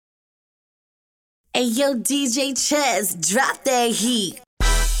Hey yo, DJ Chess, drop that heat.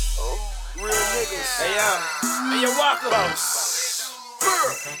 Real niggas. Hey yo, Walker.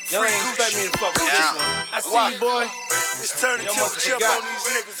 Y'all ain't expect me to fuck with this one. I see you, boy. It's turning temperature up on these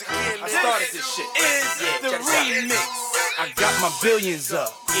niggas again, man. I started this shit. It's the remix. I got my billions up,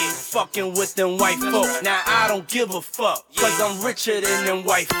 fucking with them white folks. Now I don't give a fuck, cause I'm richer than them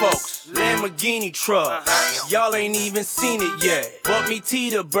white folks. Lamborghini truck, y'all ain't even seen it yet. Bought me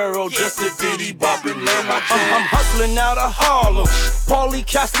Teterboro just to diddy bop and land my jet. I'm hustling out of Harlem, Paulie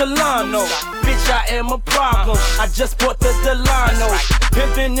Castellano. Bitch, I am a problem, I just bought the Delano.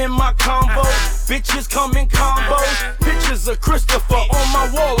 Pimpin' in my combo, bitches come in combos. Pictures of Christopher on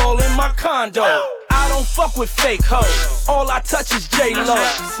my wall, all in my condo. I don't fuck with fake hoes. All I touch is J-Lo.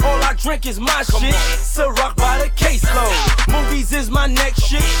 All I drink is my shit. Ciroc by the caseload. Movies is my next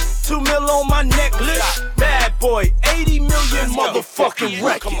shit. 2 mil on my necklace. Bad boy, 80 million motherfucking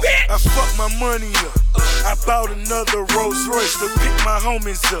records. I fucked my money up. I bought another Rolls Royce to pick my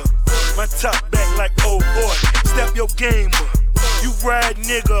homies up. My top back like, oh boy, step your game up. You ride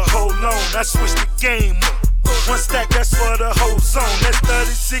nigga, hold on, I switched the game up. One stack, that's for the whole zone. That's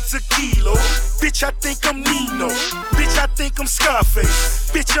 36 a kilo. Bitch, I think I'm Nino. Bitch, I think I'm Scarface.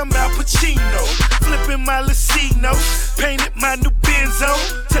 Bitch, I'm Al Pacino. Flipping my Lucino. Painted my new Benzo.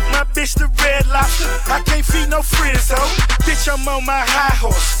 Took my bitch to Red Lobster. I can't feed no friends, ho. Bitch, I'm on my high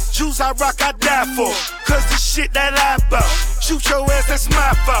horse. Shoes I rock, I die for. Cause the shit that I bought. Shoot your ass, that's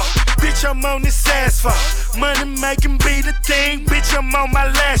my fault. Bitch, I'm on this asphalt. Money making be the thing. Bitch, I'm on my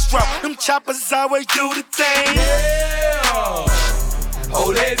last drop. Them choppers always do the thing. Yeah.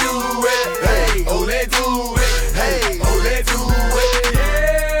 Oh, they do it. Hey, oh, they do it. Hey, oh, they do it.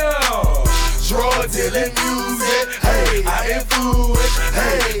 Yeah. Drug dealing music. Hey, I influence.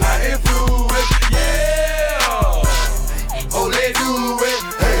 Hey, I influence. Yeah. Oh, they do it.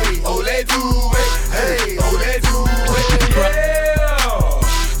 Hey, oh, they do it. Hey, oh, they do it. Yeah.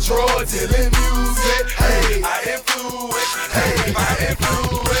 Drug dealing music. Hey, I influence. Hey, I influence.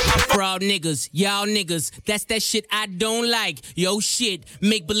 Proud niggas, y'all niggas, that's that shit I don't like. Yo shit,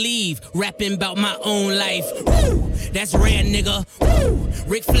 make believe, rapping about my own life. Woo, that's rare nigga. Woo,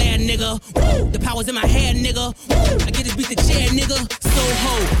 Ric Flair nigga. Woo, the power's in my hair nigga. Woo, I get this beat the chair nigga.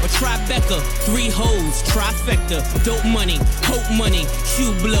 Soho, a Tribeca, 3 hoes, trifecta, dope money, hope money,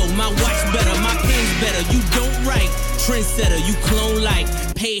 shoe blow, my watch better, my pen's better. You don't write, trendsetter, you clone like,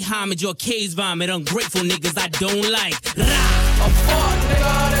 pay homage or case vomit, ungrateful niggas I don't like. Rah! A fuck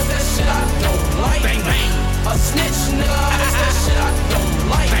nigga, that's that shit I don't like. Bang bang. A snitch nigga, that's that shit I don't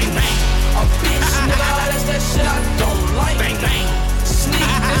like. Bang bang. A bitch nigga, that's that shit I don't like. Bang bang. Sneak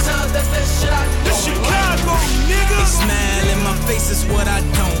niggas, that's that shit I don't Chicago, like. nigga. They smile in my face is what I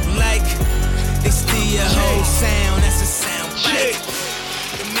don't like. They steal your whole sound, that's a sound bite.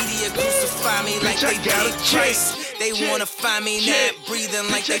 The media crucify me like they did Christ. They wanna find me not breathing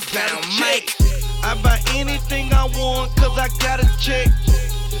like they found Mike. I buy anything I want cause I got a check.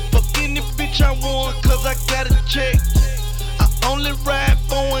 Fuck any bitch I want cause I got a check. I only ride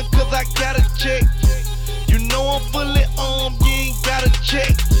foreign cause I got a check. You know I'm fully armed, you ain't got a check.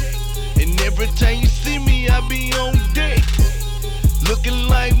 And every time you see me I be on deck. Looking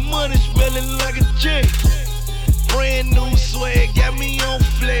like money, smelling like a check. Brand new swag, got me on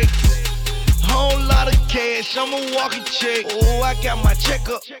flex. Whole lot of cash, I'm a walking check. Oh, I got my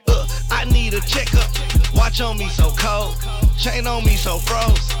checkup. I need a checkup. Watch on me so cold, chain on me so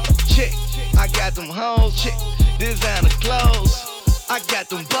froze. Check, I got them hoes. Check, designer clothes. I got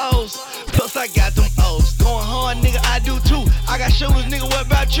them bows, plus I got them O's. Going hard, nigga, I do too. I got shooters, nigga, what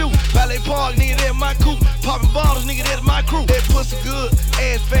about you? Ballet Park, nigga, that's my coupe. Poppin' bottles, nigga, that's my crew. That pussy good,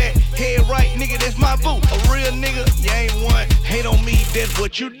 ass fat, head right, nigga, that's my boo. A real nigga, you ain't one. Hate on me, that's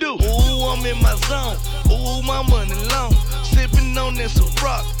what you do. Ooh, I'm in my zone. Ooh, my money long. Sippin' on this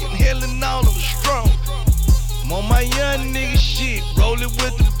rock, inhaling all of the strong. I'm on my young nigga shit, rollin'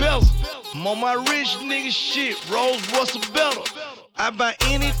 with the bells. I'm on my rich nigga shit, Rolls Royce or better. I buy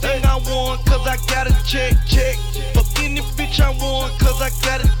anything I want cause I got a check. Fuck any bitch I want cause I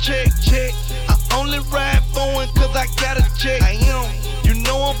got a check. I only ride foreign cause I got a check. I am, you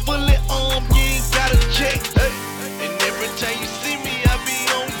know I'm fully armed, you ain't got a check. Hey. And every time you see me I be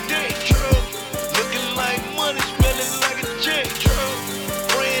on deck. Looking like money, smelling like a check.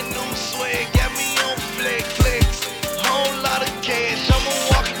 Brand new swag, got me on flex. Whole lot of cash, I'm a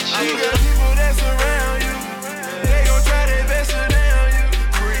walking check. You got people that's around you. They gon' try their best to down you.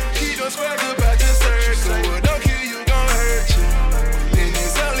 Keep your swag about your circle. Don't kill you, gon' hurt you. And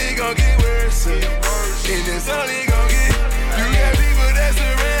it's only gon' get worse. And it's only gon' get. You got people that's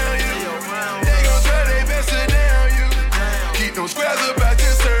around you. They gon' try their best to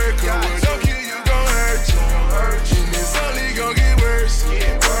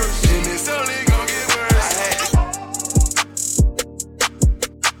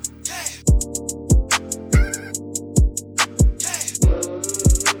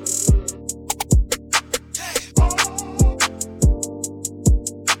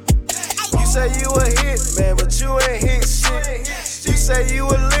say you a hit, man, but you ain't hit shit. You say you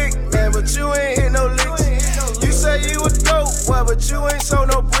a lick, man, but you ain't hit no licks. You say you a dope boy, but you ain't sold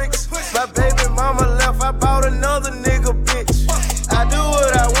no bricks. My baby mama left, I bought another nigga, bitch. I do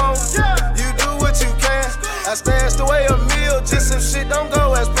what I want, you do what you can. I stashed away a meal just if shit don't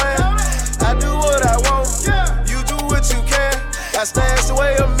go as planned. I do what I want, you do what you can. I stashed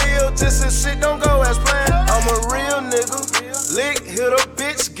away a meal just if shit don't go as planned. I'm a real nigga, lick, hit a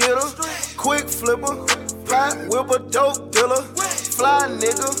bitch, get her. Quick flipper, pot whipper, dope dealer. Fly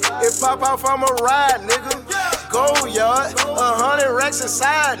nigga, it pop off, I'm a ride nigga. Go yard, 100 racks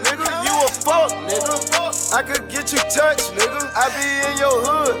inside nigga. You a fuck nigga, I could get you touched nigga. I be in your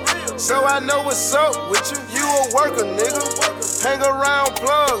hood, so I know what's up with you. You a worker nigga, hang around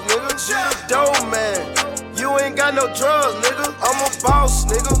plug nigga. You the dope man, you ain't got no drugs nigga. I'm a boss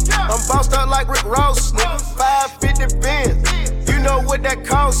nigga, I'm bossed up like Rick Ross nigga. 550 Benz, you know what that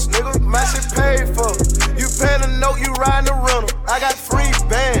costs nigga. My shit paid for, you paying a note, you riding the rental. I got free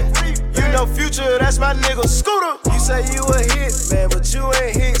band, you know Future, that's my nigga. Scooter, you say you a hit man, but you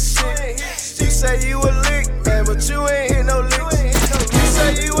ain't hit shit. You say you a lick man, but you ain't hit no licks. You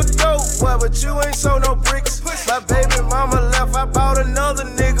say you a dope boy, but you ain't sold no bricks. My baby mama left, I bought another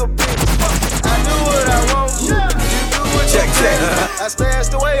nigga, bitch. I do what I want, you do what you can. I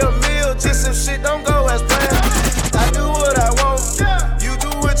stashed away a meal just if shit don't go as planned. I do what I want, you do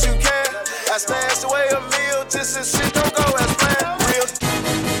what you can. I stashed away a meal just if shit don't go as planned. Real.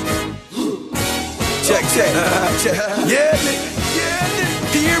 Check. Yeah, nigga.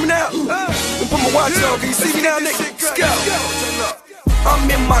 Can you hear me now? Put my watch on. Can you see me now, nigga? Let's go. I'm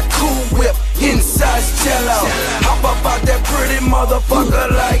in my cool whip, inside jello. Hop up out that pretty motherfucker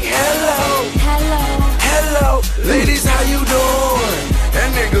like hello, ladies, how you doing?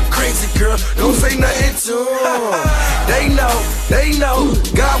 That nigga crazy, girl, don't say nothing to him. They know,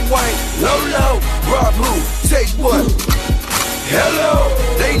 got white, low, rob who, take what? Hello,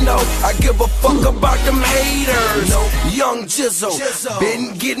 they know I give a fuck about them haters. Young Jizzle,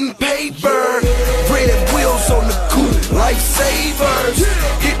 been getting paper. Red wheels on the coupe, lifesavers.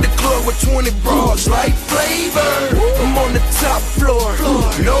 Hit the club with 20 bras, like flavor. I'm on the top floor,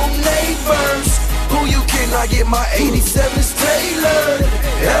 no neighbors. Who you can I get my 87s tailored?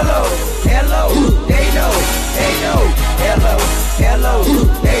 Hello, they know, hello, they know, hello,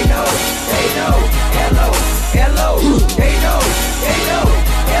 they know.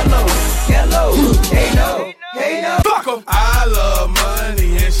 Fuck 'em. I love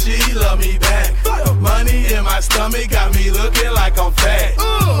money and she love me back. Money in my stomach got me looking like I'm fat.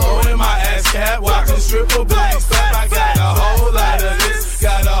 Throwing my ass cap, watching stripper booty slap. I got a whole lot of this,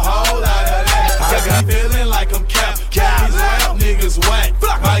 got a whole lot of that. Got me feeling like I'm capped. These rap niggas whack.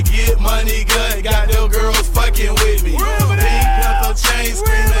 I get money good, got them girls fucking with me. Pink Panther chain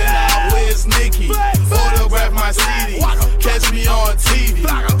screaming out, where's Nicki? Photograph my CD, catch me on TV.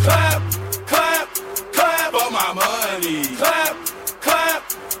 Clap for my money. Clap,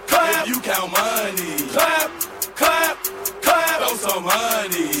 if you count money. Clap, throw some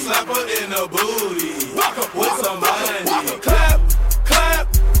money. Slap her in the booty with some money. Clap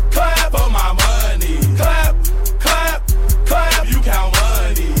for my money. Clap, you count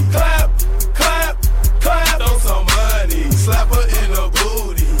money. Clap, throw some money. Slap her in the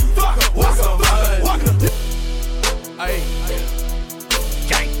booty with some money. Ay.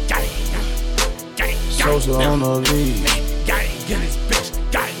 Sosa on the lead. Gang in this bitch,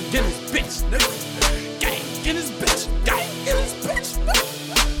 gang in this bitch, nigga. Gang in this bitch, gang in this bitch.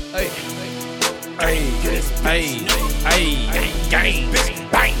 Hey, gang,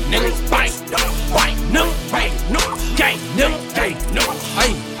 bang, niggas, bang, no, gang, no, bang,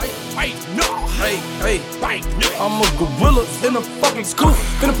 I'm a gorilla in a fucking scoop.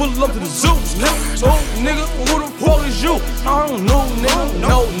 Finna pull up to the zoo. Nigga, who the fuck is you? I don't know, nigga.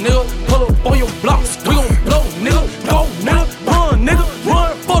 No, nigga, pull up on your blocks. We gon' blow, nigga. Go, nigga,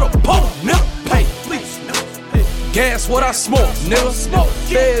 run for the pole, nigga. Hey, please, gas what I smoke, nigga.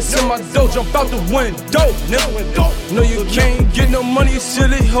 Feds in my dough, jump out the window, nigga. No, you can't get no money,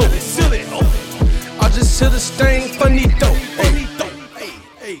 silly hoe. I just hit a stain, funny dope.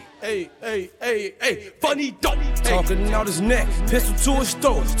 Hey, funny dope. Talking out his neck, pistol to his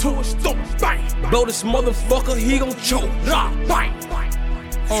throat, bang. Blow this motherfucker, he gon' choke. Bang.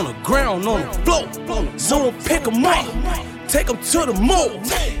 On the ground, on the floor. Someone pick him up, take him to the mall.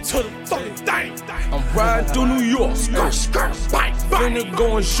 To the fucking thing. I'm riding through New York, skirt, bang. Finna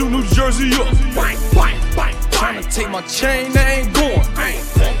go and shoot New Jersey up. Bang. Tryna take my chain, I ain't going.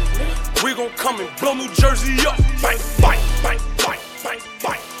 We gon' come and blow New Jersey up. Bang.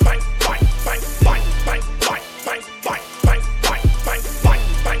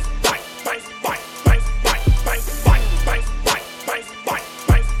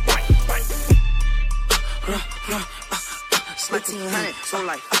 So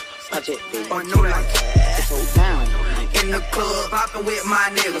like, or no like, it's down. In the club, poppin' with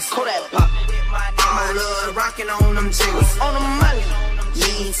my niggas. Kodak pop. All love, rockin' on them jiggers. On the money.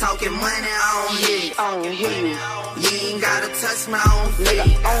 You ain't talking money, I don't hear you. You ain't gotta touch my own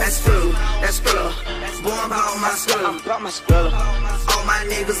feet. That's true, that's true. Boy, I'm about my skrilla. I'm about my skrilla. All my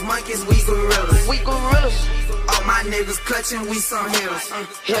niggas monkeys, we gorillas. We gorillas. All my niggas clutching, we some hitters.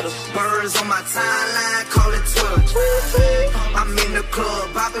 Birds on my timeline, call it Twitter. I'm in the club,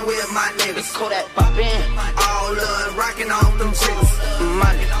 bopping with my niggas. Kodak bopping. All love, rocking on them chicks.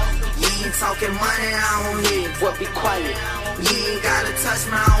 Money. You ain't talking money, I don't hear you. Well, be quiet. You ain't gotta touch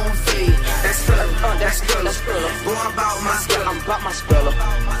my own feet. That's Skrilla, that's Skrilla. Boy, I'm about my Skrilla. I'm about my Skrilla.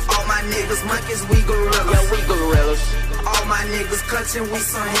 All my niggas monkeys, we gorillas. Yeah, we gorillas. All my niggas clutching, we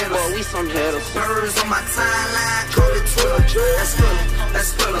some hitters. Boy, we some hitters. Birds on my timeline, call it Twitter. That's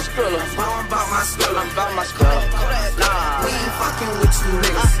Skrilla, that's Skrilla. Boy, I'm about my Skrilla. I'm about my Skrilla. Nah, we ain't fucking with you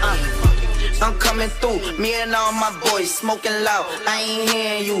niggas. I'm coming through, me and all my boys smoking loud. I ain't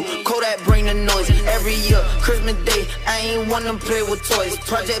hearing you. Kodak bring the noise. Every year, Christmas Day, I ain't wanna play with toys.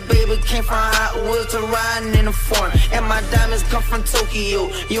 Project Baby came from Hot Wheels to riding in the foreign. And my diamonds come from Tokyo.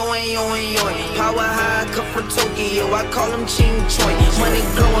 Yoin. Power high come from Tokyo. I call them Ching Choi. Money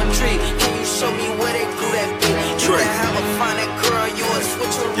growing tree. Can you show me where they grew that big? You can have a fine girl, you a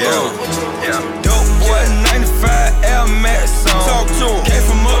switch a roll. Yeah. Dope boy, 95 Air Max on. Talk to him. Came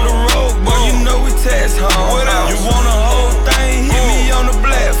from up the road, boy, you know we tax home. What else? You want a whole thing, hit me on the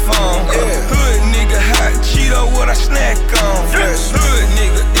black phone. Hood nigga, hot Cheeto, what I snack on. Hood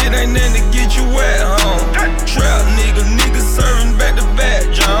nigga, it ain't nothing to get you wet home. Trap nigga, nigga serving back to back,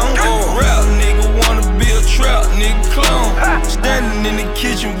 John. Rap nigga, wanna be a trap nigga clone. Standing in the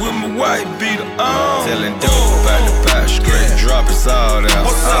kitchen with my white beater on. Telling dope about the pot, straight drop, it's all there.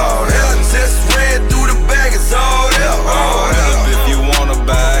 What's all there? Just ran through the bag, it's all there. If you wanna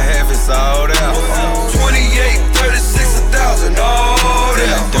buy half, it's all there. 28, 36, 1,000, all there.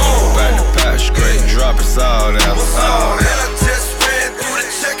 Telling dope about the pot, straight drop, it's all there. What's all there? Just ran through the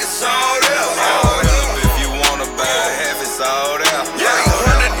check, it's all there. If you wanna buy half, it's all there. Yeah,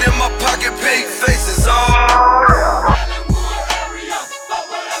 100 in my pocket, big faces, all there.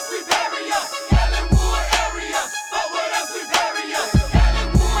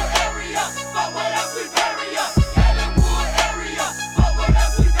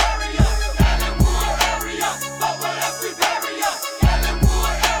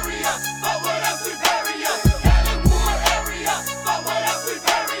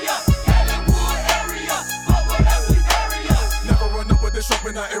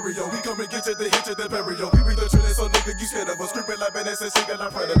 And singing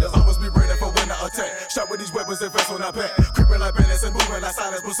like predators, always be ready for when I attack. Shot with these weapons and vests on our back. Creeping like bandits and moving like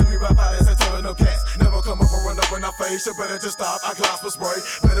silence. Pursuing by violence and turning up cats. Never come up or run up in our face. You better just stop. I glass for spray.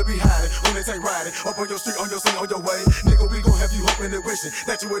 Better be hiding when they take riding. Up on your street, on your scene, on your way. Nigga, we gon' have you hoping and wishing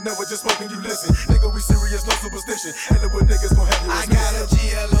that you would never just smoke and you listen. Nigga, we serious, no superstition. And the niggas gon' have you. I got a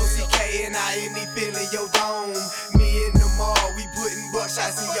GLOCK and I ain't me feeling your dome. Me in the mall, we putting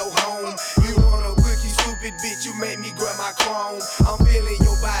buckshots in your home. You wanna quickie, stupid bitch, you make me grab my chrome. I'm feeling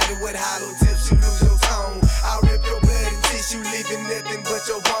your body with hollow tips, you lose your tone. I rip your blood and tissue, leaving nothing but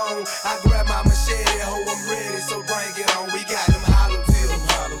your bone. I grab my machete, ho, I'm ready, so bring it on. We got them hollow tips, them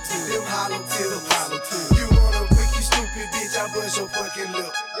hollow tips. You wanna quickie, stupid bitch, I bust your fucking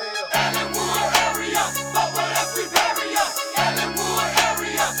lip. Ellenwood area, but what else we bury ya? Ellenwood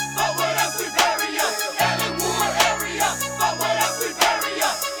area, but what else we bury ya? Ellenwood area, but what else we bury ya?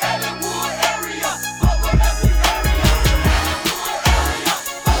 Ellenwood area, but what else we bury ya? Ellenwood area,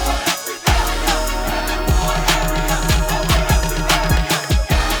 but what else we bury ya? Ellenwood area, but what else we bury ya?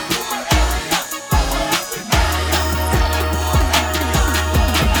 Ellenwood area, but what else we bury ya?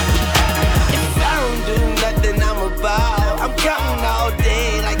 If I don't do nothing, I'm about. I'm counting all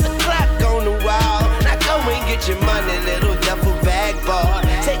day like the clock on the wall. Now go and get your money, little duffel bag boy.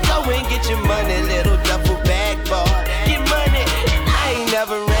 Say go and get your money, little duffel bag boy. Get money. I ain't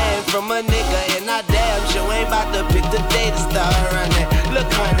never ran from a nigga, and I damn sure ain't about to pick the day to start running.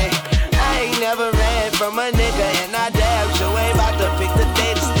 Look, honey, I ain't never ran from a nigga, and I damn sure ain't about to pick the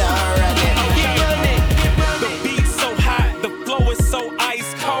day to start running. Get money. The beat's so hot, the flow is so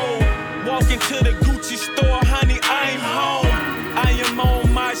ice cold. Walk into the Gucci store, honey, I'm home. I am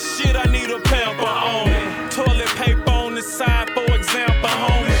on my shit, I need a pamper on me. Toilet paper on the side, for example,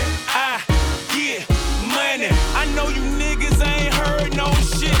 homie. I get money. I know you niggas ain't heard no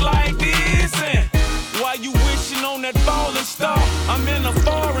shit like this. And while you wishing on that falling star, I'm in a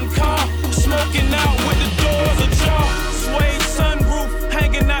foreign car, smoking out with the doors ajar. Suede sunroof,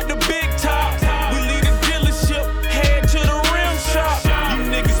 hanging out the big top. We leave the dealership, head to the rim shop.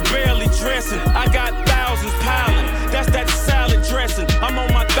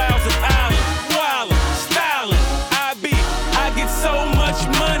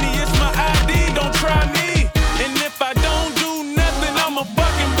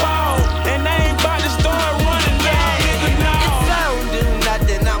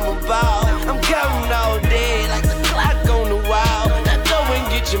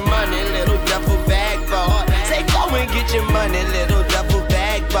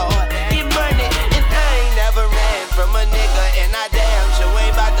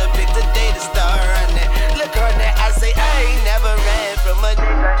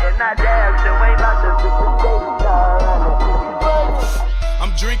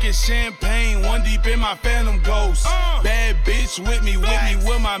 drinking champagne, one deep in my Phantom Ghost. Bad bitch with me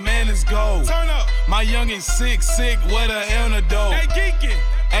where my manners go. Turn up. My youngin' sick, what an antidote. Hey, geekin'.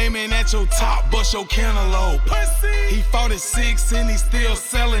 Aiming at your top, bust your cantaloupe. He 46 and he still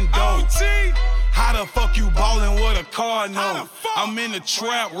selling dope. How the fuck you ballin' with a car note? I'm in the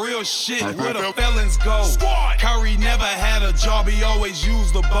trap, real shit, where the felons go. Curry never had a job, he always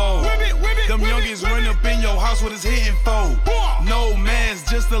used the bow. Them youngins run up in your house with his hitting foe. No mans,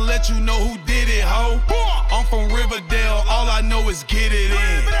 just to let you know who did it, ho. I'm from Riverdale, all I know is get it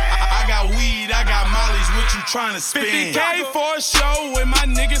in. I got weed, I got mollies, what you tryna spend? 50K for a show with my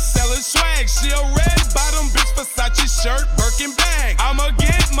niggas selling swag. She a red bottom bitch, Versace shirt, Birkin bag. I'ma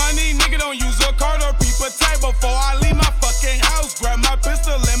get money, nigga don't use a card or people tag. Before I leave my fucking house, grab my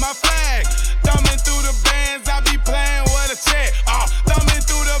pistol and my flag. Thumbing through the bands, I be playing with a check. Thumbing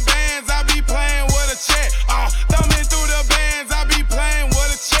through the bands, I be playing with a check. Thumbing through the bands, I be playing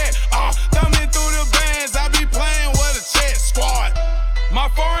with a check. Thumbing through the bands, I be playing with a check. Squad. My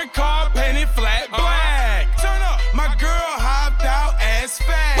foreign car painted flat black. Turn up. My girl hopped out ass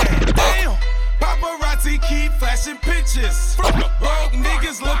fat. Damn. Paparazzi keep flashing pictures. Broke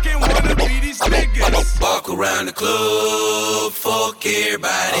niggas looking wanna be these niggas. Walk around the club, fuck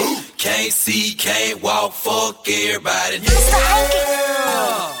everybody. Can't see, can't walk, fuck everybody. Yeah.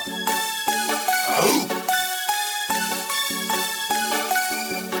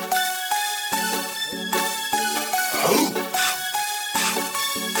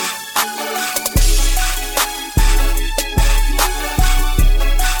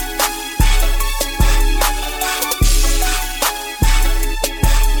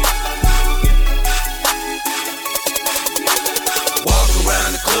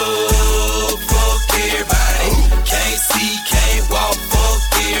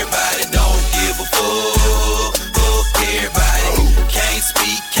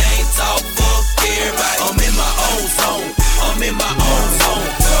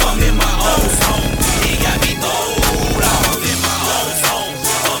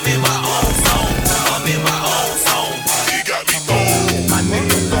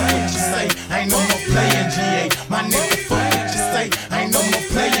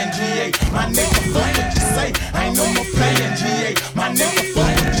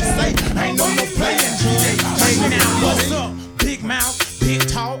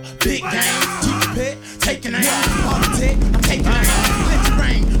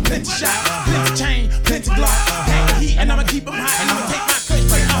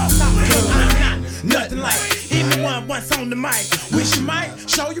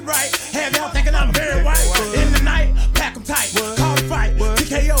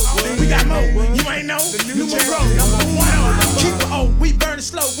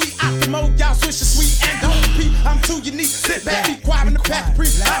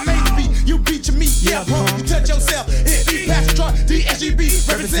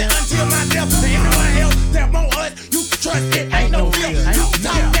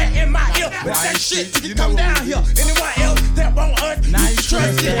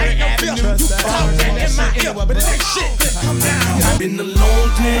 Been a long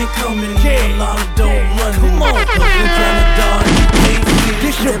time coming, a lot of dope money. Come on,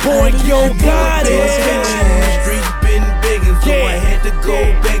 this your boy Yo Gotti. Streets been begging, so I had to go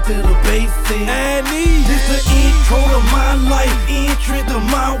back to the basics. This the intro to my life, entry to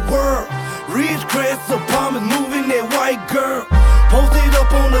my world. Ridge crest apartment, moving that white girl. Posted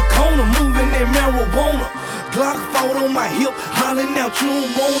up on the corner, moving that marijuana. Glock fought on my hip, hollering out you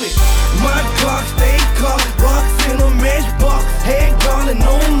don't want it. My Glock stay clocked, rocks in a matchbox. Head gone and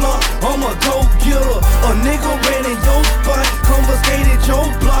on lock, I'm a go-getter. A nigga ran in your spot, confiscated your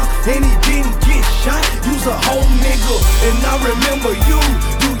block. And he didn't get shot, you's a whole nigga. And I remember you,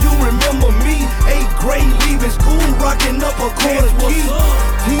 do you remember me? 8th grade leaving school, rocking up a quarter key.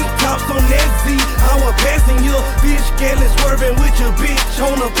 T-tops on that Z, I was passing you. Bitch scaling, swerving with your bitch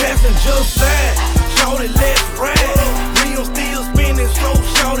on the passenger side. Shorty, let's ride. Rims still spinning slow,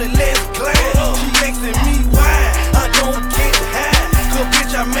 shorty, let's glide. She asking me why I don't get high. Cause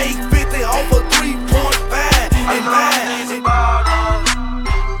bitch, I make 50 off of 3.5. And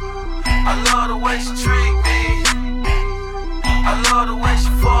I love the way she treat me. I love the way she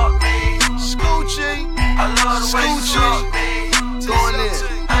fuck me. Scoochie, I love the way she fuck me. Going in.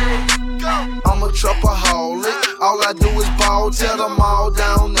 I'm a trapaholic. All I do is ball, tell them all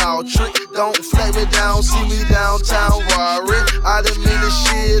down now. Trick, don't flag me down, see me downtown worry. I didn't mean to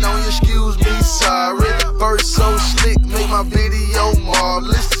shit on you, excuse me, sorry. Verse so slick, make my video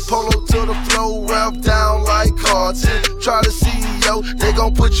marvelous. Polo to the flow, rap down like Carton. Try to see yo, they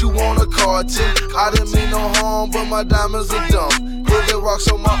gon' put you on a carton. I didn't mean no harm, but my diamonds are dumb. Heavy rocks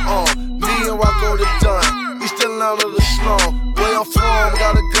on my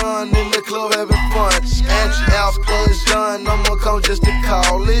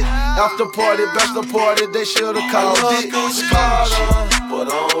after party, bachelor party, they should've called it. But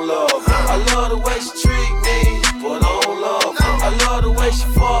I don't love her. I love the way she treat me, but I don't love her. I love the way she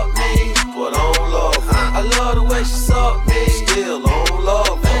fuck me, but I don't love her. I love the way she suck me, still I don't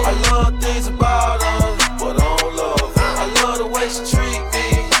love her. I love things about her, but I don't love her. I love the way she treat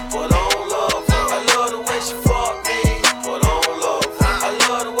me, but I don't love her. I love the way she fuck me, but I don't love her. I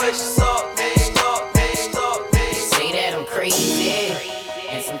love the way she suck me, stuck me. Say that I'm crazy,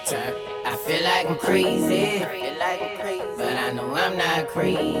 and sometimes I feel like I'm crazy. But I know I'm not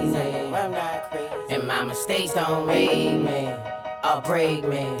crazy. And my mistakes don't make me or break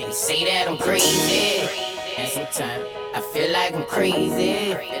me. They say that I'm crazy, and sometimes I feel like I'm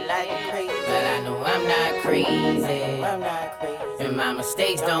crazy. But I know I'm not crazy. And my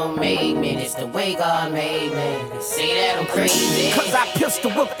mistakes don't make me. It's the way God made me. They say that I'm crazy. Cause I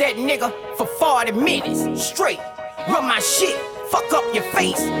pistol whipped that nigga for 40 minutes straight. Run my shit. Fuck up your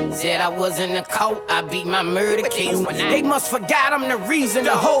face. Said I was in the court, I beat my murder case. They must forgot I'm the reason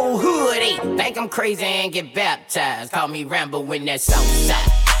the whole hood ate. Think I'm crazy and get baptized. Call me Rambo when that's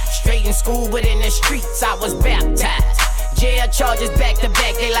outside. Straight in school, but in the streets I was baptized. Jail charges back to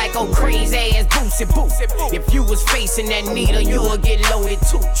back, they like oh crazy ass Boosie. If you was facing that needle, you would get loaded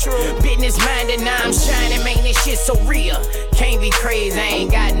too. Business minded, now I'm shining, man, this shit so real. Can't be crazy, I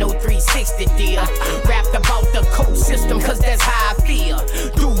ain't got no 360 deal. Rapped about the code system, cause that's how I feel.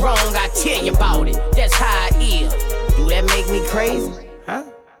 Do wrong, I tell you about it, that's how I is. Do that make me crazy?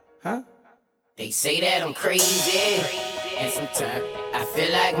 Huh? They say that I'm crazy, and sometimes I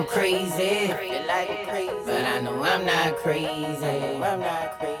feel like I'm crazy. But I know I'm not crazy.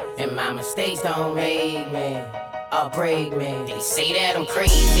 And my mistakes don't make me or break me. They say that I'm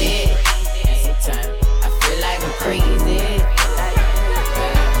crazy, and sometimes I feel like I'm crazy. But I know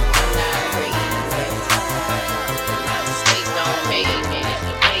I'm not crazy. And my mistakes don't make me. That's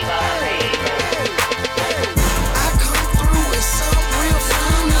the way God made me. I come through with some real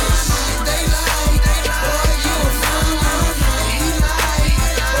funness. They like, boy, you a fun. He like,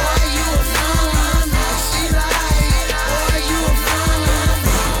 boy, you a fun. She like, boy, you a fun.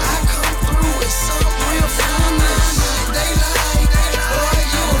 I come through with some real funness. They like, boy,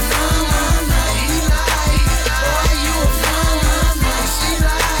 you a fun. He like, boy, you a fun. She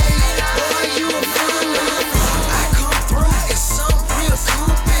like, boy, you a fun. I come through with some real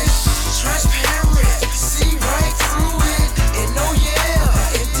compass. Transparent, see right through it. And oh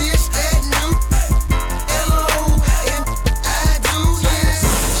yeah, and this, that, new. Hello, and I do, yes.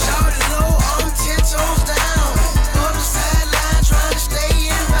 Shout it low, I'm 10 toes down. On the sideline, trying to stay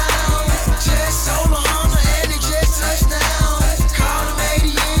in bounds. Just sold a Honda and it just touched down. Call them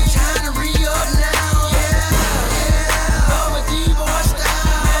 88, trying to re-up now. Yeah. Love a D-boy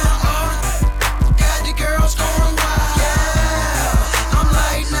style. Got the girls going wild. Yeah. I'm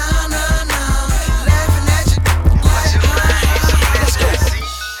like, nah. Laughing at you like, let's go.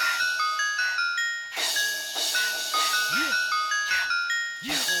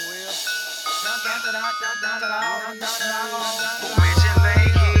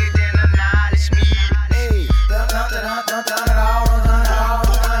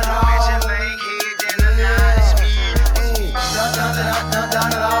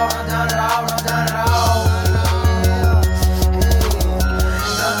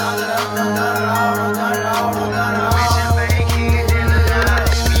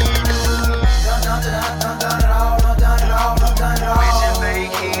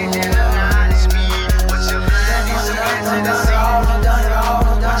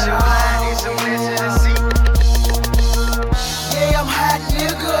 Yeah, I'm hot,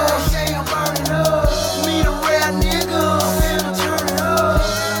 nigga. Say I'm burning up. Meet a rare nigga. Finna turn it up.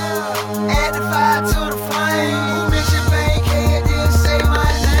 Add the fire to the flame. Mix your bankhead, then say my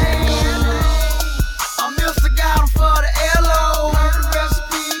name. I'm Mr. Got 'em for the LO. Heard the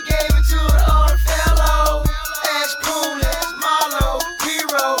recipe, gave it to the other fellow. Ash Pooley, Marlo,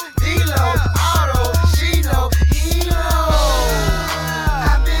 Hero, D-Lo, Otto, Chino, Hilo.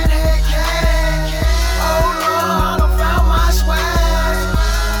 I been had cash. Oh Lord, I found my swag.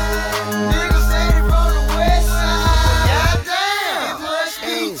 Niggas say they from the west side. Goddamn, it must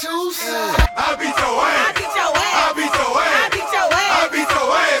be two sides. I beat your ass. I beat your ass. I beat your ass. I beat your ass. I beat your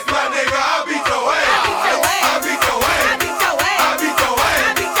ass, my nigga. I beat your ass. I beat your ass. I beat your ass. I beat your ass. I beat your ass.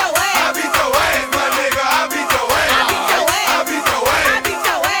 I beat your ass. I beat your ass, my nigga. I beat your ass. I beat your ass. I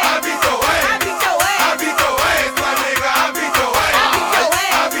beat your ass. I beat your ass. I beat your ass. I beat your ass. I beat your ass, my nigga. I beat your ass. I beat your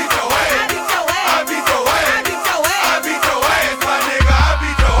ass. I beat your ass. I beat your ass. I beat your ass. I beat your ass. I beat your ass, my nigga. I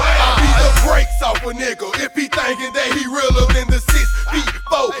beat your ass. I beat the brakes off a nigga if he thinking that he realer than the 6 feet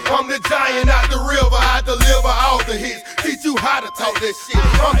 4. I'm the giant out the river. I deliver all the hits. Teach you how to talk that shit.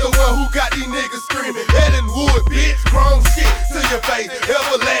 I'm the one who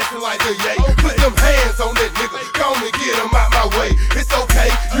everlasting like the yay. Put them hands on that nigga, go on and get him out my way. It's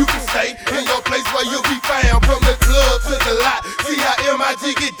okay, you can stay in your place where you'll be found. From the club to the lot, see how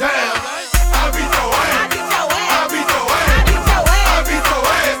MIG get down. I'll be so ass, I'll be so ass, I'll be so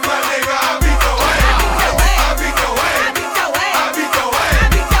ass, my nigga, I'll be so ass, I'll be so ass, I'll be so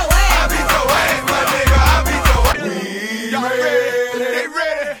ass, I'll be so ass, my nigga, I'll be so ass. Y'all ready? They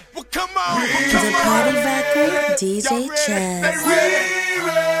ready? Well, come on, The Party Record, DJ Chess.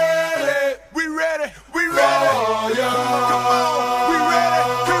 We ready, we ready. Oh, yeah. Come on, we ready,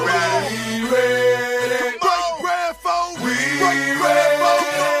 come ready. We ready. Break bread, folks. Break bread,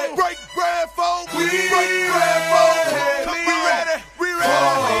 folks. Break bread, folks. Break bread, folks. We ready, we ready.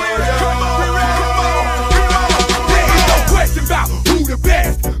 Come on, we ready, come on. There ain't no question about who the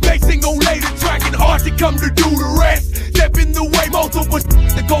best. Mason gon' lay the track and Archie come to do the rest. Step in the way, multiple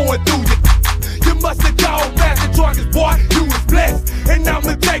are going through you. You must have gone past the charges, boy. You was blessed. And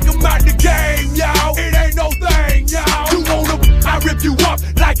I'ma take him out the game, y'all. It ain't no thing, y'all. You wanna, I rip you up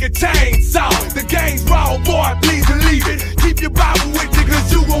like a chainsaw. The game's wrong, boy, please believe it. Keep your Bible with you,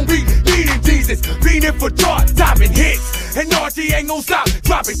 cause you gon' be beating Jesus. Beating for chart-topping hits. And Archie ain't gon' stop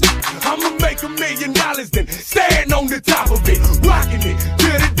dropping. I'ma make $1 million, then stand on the top of it. Rocking it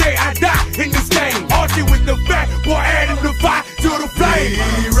till the day I die in this game. Archie with the fat, boy, adding the fire to the flame.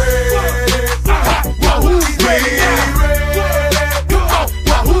 We ready. Well, who's ready now? Come on,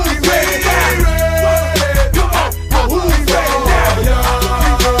 well, who's ready now? Come on, well, who's ready now?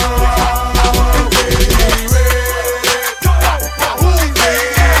 Come on, well, who's ready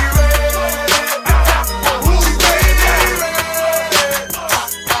now? Who's ready now?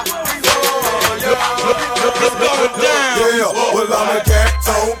 Yeah, well, I'm a cat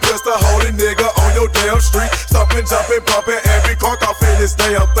tone pistol holding nigga on your damn street. Stomping, jumping, bumping every cork off in this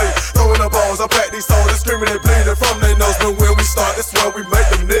damn thing. Throwing the balls, I pack these soldiers, screaming and bleeding from their nose. But when we start, that's where we make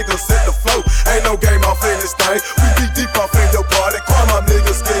them niggas hit the flow. Ain't no game off in this thing. We be deep off in your party. Call my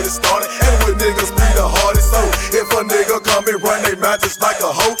niggas get it started. And with niggas be the hardest. So if a nigga come and run they mouth just like a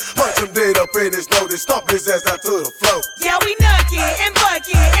hoe, punch him dead up in his nose and stomp his ass out to the floor. Yeah, we knockin' and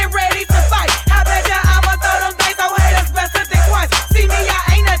buckin' and ready to fight. I bet ya I'ma throw them things, so haters best to think twice. See me, I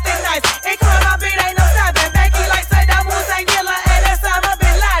ain't nothing nice. And climb my beat, ain't no stopping. Becky like Saddam Hussein, Yilla, and Osama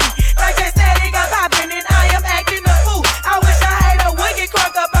Bin Laden. Like they said, they got poppin', and I am acting a fool. I wish I had a wicked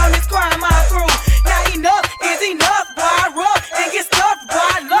crunk up on this crime I threw. Now enough is enough, boy. Rough and get stuffed,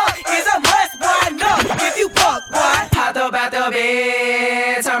 boy. Love is a must, boy. Enough if you fuck, boy. Hopped up out the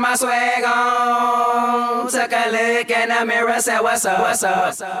bed, turn my swag on. Took a look in the mirror, said, what's up, what's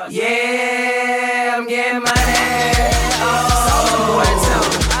up? Yeah, I'm getting money. Oh, what's up?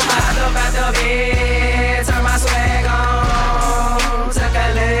 Hopped up out the bed, turn my swag on. Took a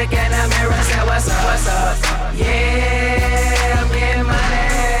look in the mirror, said, what's up, what's up? Yeah, I'm getting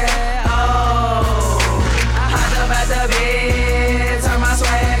money. Oh, hopped up out the bed, turn my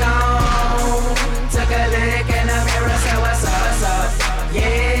swag on. Took a look in the mirror, said, what's up, what's up?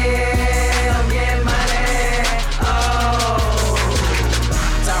 Yeah, I'm getting money. Oh,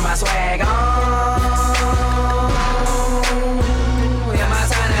 turn my swag on. Yeah, my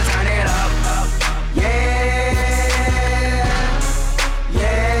time to turn it up. Yeah,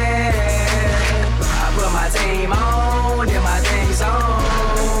 yeah. I put my team on, did my thing song.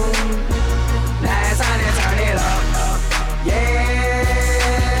 Now it's time to turn it up. Yeah,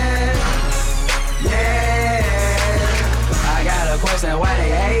 yeah. I got a question, why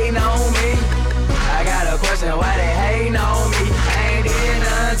they hating on me? I got a question, why they hating on me? I ain't did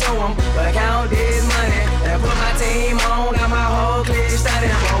nothing to them, but count this money. And put my team on, got my whole clique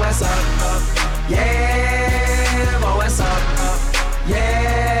studying. Boy, what's up? Yeah, boy, what's up?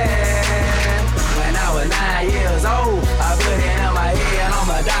 Yeah. When I was 9 years old, I put it in my head,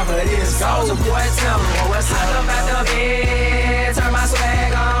 I'ma die for this gold. So boy, tell me, boy, what's up? I up out the bed, turn my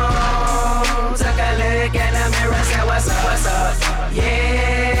swag on. Took a look in the mirror, said, what's up, what's up?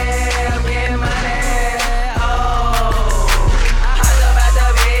 Yeah, I'm getting money. Oh, I up out the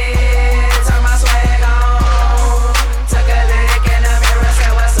bed, turn my swag on. Took a look in the mirror,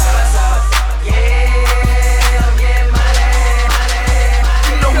 said, what's up, what's up? Yeah, I'm getting money.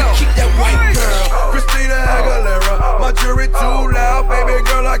 You know we keep that white girl, Christina Aguilera. My jury too loud, baby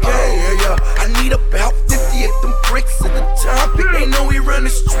girl, I can't hear ya. I need about 50 of them bricks at the topic. They know we run the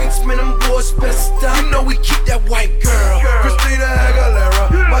streets, man, them boys better stop. You know we keep that white girl, Christina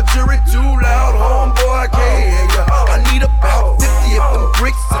Aguilera. My jury too loud, homeboy, I can't hear ya. I need about 50 of them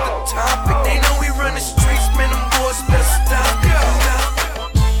bricks at the topic. They know we run the streets, man, them boys better stop.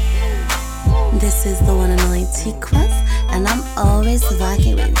 This is the one and only T-Quest, and I'm always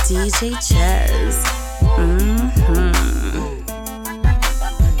rocking with DJ Chess.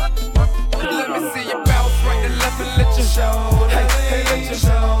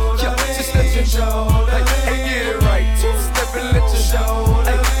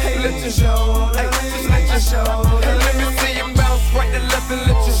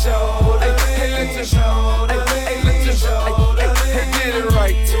 shoulder lean. Hey, let your shoulder lean. Hey, let your shoulder lean. Hey, get it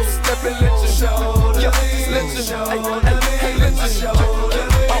right. Two-step and let your shoulder lean. Let your shoulder lean. Hey, let your shoulder lean.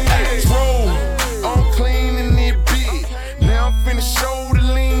 Roll, I'm clean in this bitch. Now I'm finna shoulder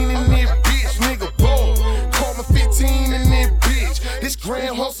lean in this bitch. Nigga, boom. Call me 15 in this bitch. This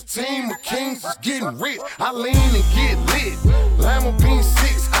grand hustle team of kings is getting rich. I lean and get lit. Lima bean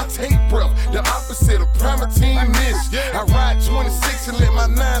 6, I take breath. The opposite of Primatine miss. I ride 26 and let my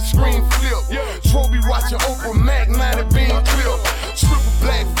 9 screen flip. Trophy watching Oprah Mac, 90 bean clip. Triple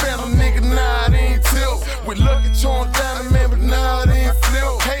black phantom, nigga, nah, it ain't tilt. With Lucky Charms down the man, but nah, it ain't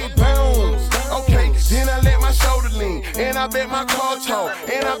flip. Hey, bounce. Okay, then I let my shoulder lean. And I bet my car talk.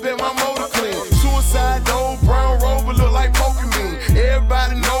 And I bet my motor clean. Suicide dope, brown rover look like Pokemon.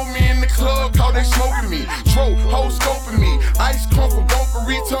 Everybody know me in the club, cause they smoking me. Tro, whole scoping me. Ice come for both for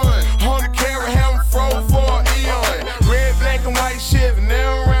return. 100 carat, having froze for an eon. Red, black, and white Chevy,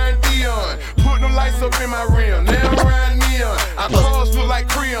 now around Dion. Put them lights up in my rim, now around neon. Our cars look like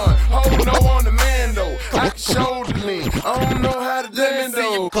Creon. Hold no on the man though. I can shoulder lean. I don't know how to dance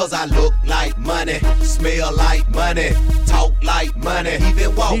though. Cause I look like money, smell like money, talk like money,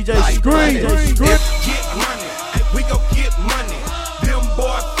 even walk DJ like Scream, money. DJ Scream. Get money, we gon' get money. Them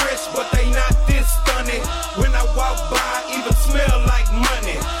boys fresh, but they not this stunning. When I walk by, even smell like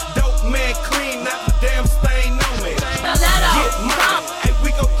money. Dope man clean, not the damn stain on me. Get money,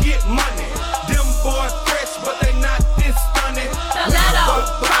 we gon' get money. Them boys fresh, but they not this stunning. When I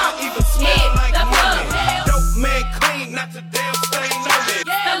walk by, even smell like money. Dope man clean, not the damn stain on me.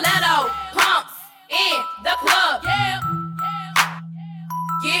 Stiletto pumps in the club.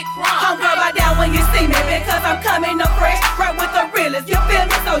 Get crunk. Homegirl, bow down when you see me because I'm coming up fresh, right with the realest. You feel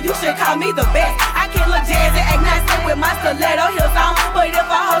me? So you should call me the best. I can look jazzy, act nice with my stiletto heels on. But if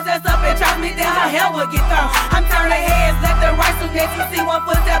a hoe sets up and tries me, then her hell will get thrown. I'm turning heads left and right, so next you see one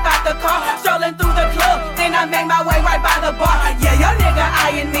foot step out the car, strolling through the club. Then I make my way right by the bar. Yeah, your nigga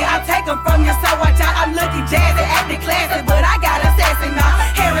eyeing me. I take him from you, so watch out. I'm looking jazzy, acting classy, but I got a sassy now.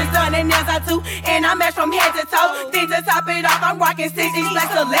 Hair is done and nails are too, and I match from head to toe. Then to top it off, I'm rocking 60s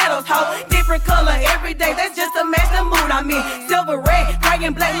black stilettos, ho. Different color every day, that's just to match the mood I'm in. Silver, red, gray,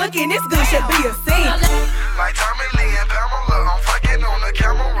 and black, looking this good should be a scene. Like Tommy Lee and Pamela, I'm fucking on the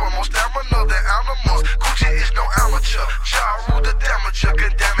camera. More stamina than animals. Gucci is no amateur. Ja rule the damager,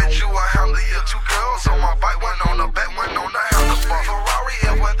 can damage you, I handle you. 2 girls on my bike, one on the back, one on the handlebar. Ferrari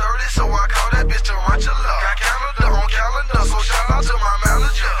F130, so I call that bitch Tarantula. Got Canada on calendar, so shout out to my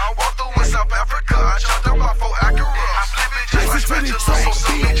manager. I walked through in South Africa, I chopped up my 4 Acura. I flip it just like spatula, so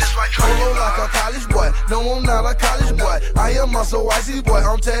see me just like Polo like a college boy. No, I'm not a college boy. I am a so icy boy.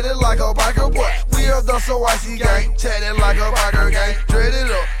 I'm tatted like a biker boy. We are the so icy gang. Tatted like a biker gang. Dread it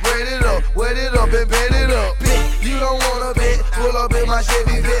up, braid it up, wet it up and bed it up. Bitch, you don't wanna bet. Pull up in my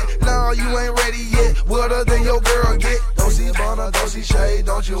Chevy vet. Nah, you ain't ready yet. Wetter than your girl get. Don't see Bonner, don't see Shade.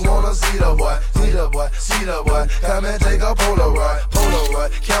 Don't you wanna see the boy? See the boy, see the boy. Come and take a Polaroid.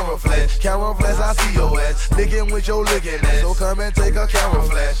 Polaroid, camera flash. Camera flash, I see your ass. Licking with your looking ass. So come and take a camera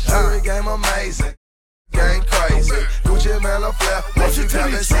flash. Every game amazing. Game crazy. Gucci man a flap. Won't you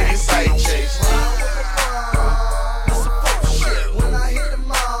come and see me sight chase? When I hit the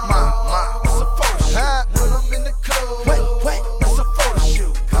mall, it's a photo shoot. When I'm in the club, wait, it's a photo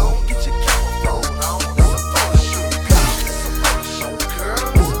shoot. Go and get your camera phone on. It's a photo shoot. It's a photo shoot, girl.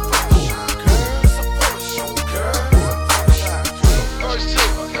 It's a photo shoot, girl. It's a photo shoot, girl. It's a photo shoot. First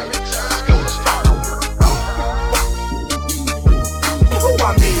two, let's go. Who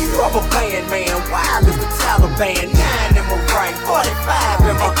I mean? Rubber band man, wild as the Taliban. 9 in my right, 45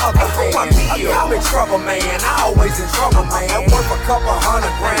 in my other hand. I'm in trouble, man. I always in trouble, man. I worth a couple $100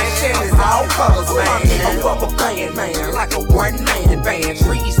 grand. Shit is all colors, man. A rubber band man, like a one-man band.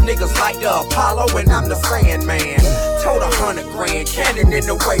 Trees niggas like the Apollo, and I'm the Sandman. Told 100 grand, cannon in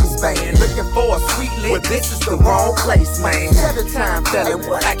the waistband. Looking for a sweet lick, but this is the wrong place, man. Every time felling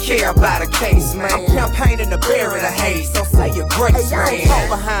what I care about a case, man. I'm campaigning to bury the hate, so say your grace, man. Talk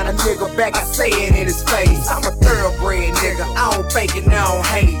behind a nigga back, I say it in his face. I'm a thoroughbred nigga, I don't fake it, I don't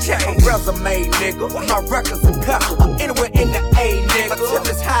hate. Check my resume, nigga. My records impeccable. Anywhere in the A, nigga. Tip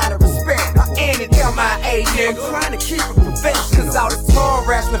is high to respect. And it MIA, nigga. Trying to keep it professional. Cause all this tall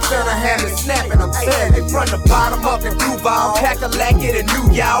rash, the finna have it snapping. I'm telling it from the bottom up in Duval. Pack-a-lack it in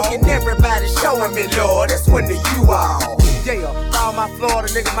New York. And everybody showing me, Lord. That's when the you all. Yeah, all my Florida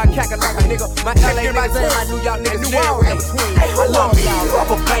niggas, my Kakalaka nigga, my LA niggas, and my New York niggas, everywhere in between. I love me,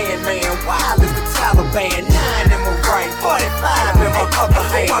 rubber band man, wild as the Taliban. 9 in my right, 45 in my other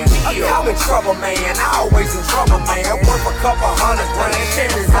hand. I'm in trouble, man. I always in trouble, man. Worth a couple $100 grand.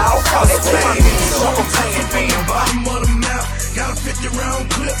 Shit is all colors, man. Bottom of the map, got a 50 round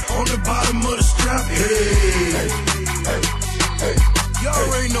clip.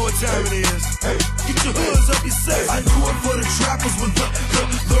 for the trappers with the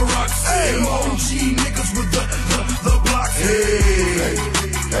rocks. Hey, my OG niggas with the blocks. Hey,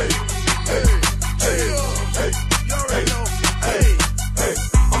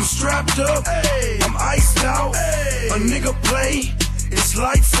 I'm strapped up, I'm iced out. A nigga play, it's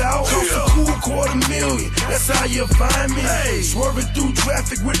lights out. Cost a cool $250,000, that's how you find me. Swerving through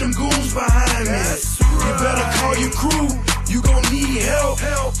traffic with them goons behind me. You better call your crew, you gon' need help.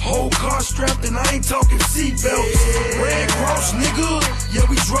 Whole car strapped and I ain't talking seatbelts. Red Cross, nigga, yeah,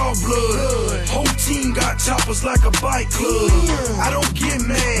 we draw blood. Whole team got choppers like a bike club. I don't get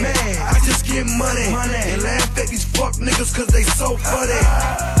mad, I just get money. And laugh at these fuck niggas cause they so funny.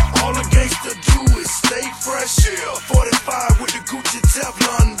 All a gangster do is stay fresh. 45 with the Gucci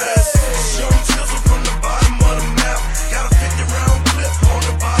Teflon vest. Show chisel from the bottom of the map. Got a 50-round clip on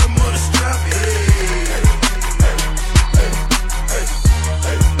the bottom of the strap.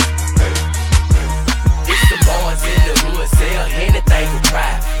 It's the boys in the hood, sell anything to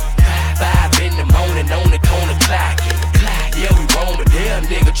try. 5 in the morning on the corner clocking. Yeah, we roam, but damn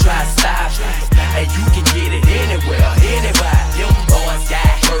nigga try to stop. And you can get it anywhere, anywhere. Them boys got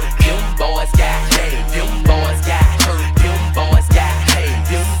hurt, them boys got paid, them boys got hurt, them boys got paid,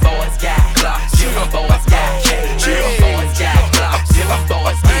 them boys got clocks, them boys got paid, them boys got clocks, them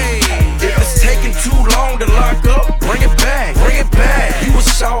boys got paid. If it's taking too long to lock up, bring it back, bring it back. You was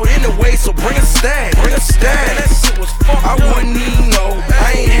short anyway, so bring a stack, bring a stack. That shit was fucked. I wouldn't even know.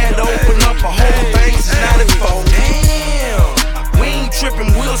 I ain't had to open up a whole thing since 94. Damn. We ain't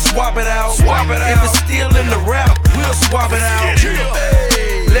tripping, we'll swap it out. If it's still in the rap, we'll swap it out.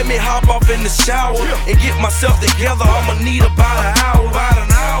 Let me hop off in the shower and get myself together. I'ma need about an hour.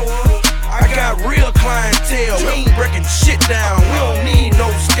 I got real clientele. We ain't breaking shit down. We don't need no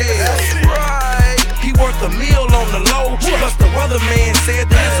scale. Right. He worth a meal on the low. Plus the weatherman said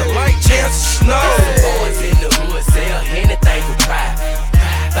there's a light chance of snow. Boys in the hood sell anything for profit.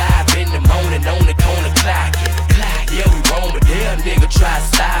 5 in the morning on the corner clocking. Yeah, we roam, but damn nigga try to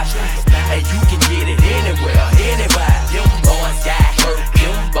stop. And you can get it anywhere, anywhere. Them boys got hurt,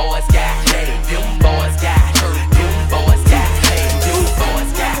 them boys got paid, them boys got hurt, them boys got paid, them boys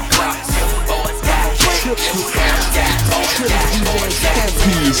got clocks, them boys got paid, them boys got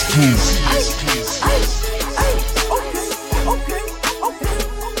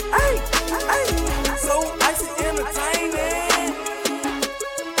So icy entertaining.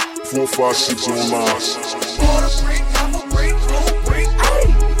 4, 5, 6 online. Quarter brick, half a brick, whole brick, ayy.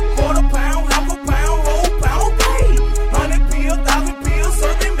 Quarter pound, half a pound, whole pound, ayy. 100 pills, 1,000 pills,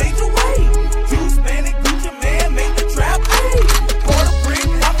 serving major way. Juice man and Gucci man make the trap, ayy. Quarter brick,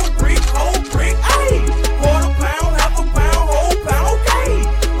 half a brick, whole brick, ayy. Quarter pound, half a pound, whole pound, ayy.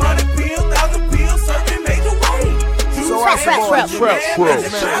 100 pills, 1,000 pills, serving major way. Juice man and Gucci man make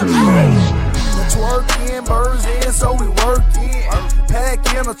the trap, ayy. Twerking, birds in, so we working. Pack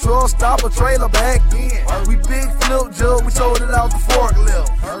in a truck, stop a trailer back in. We big flip jug, we sold it out the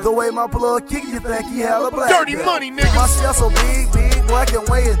forklift. The way my plug kick, you think he had a black Dirty belt. money, nigga. My shell so big, boy, I can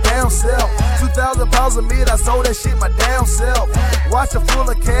weigh it down self. 2,000 pounds of meat, I sold that shit my damn self. Watch it full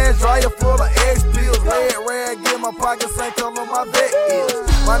of cash, dryer full of X pills. Red rag, get my pockets, ain't color my vet is.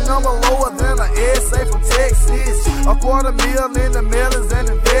 My number lower than an SA from Texas. A $250,000 in the millions and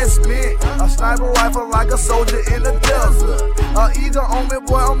investment. A sniper rifle like a soldier in the desert. Eagle on me,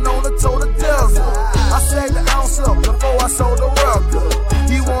 boy, I'm known to tow the desert. I sagged the ounce up before I sold the record.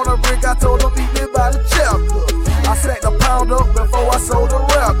 He want a brick, I told him meet me by the checker. I sagged a pound up before I sold the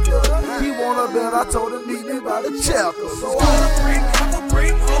record. He want a bet, I told him meet me by the checker. So quarter brick, half a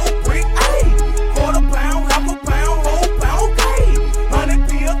brick, whole brick, ayy. Quarter pound, half a pound, whole pound, ayy. 100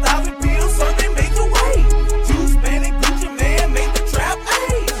 pills, 1,000 pills, serving major way. Juice man and Gucci man make the trap,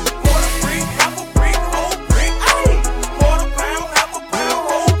 ayy. Quarter brick, half a brick, whole brick, ayy. Quarter pound, half a pound,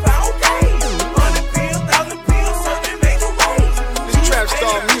 whole pound, ayy. 100 pills, 1,000 pills, serving major way. This trap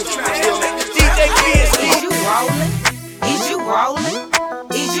star music. DJ PSC. Is you rolling? Is you rolling?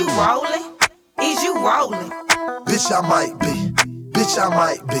 Is you rolling? Is you rolling? Bitch, I might be. Bitch, I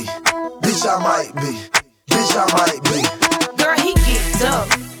might be. Bitch, I might be. Bitch, I might be. Girl, he geeked up.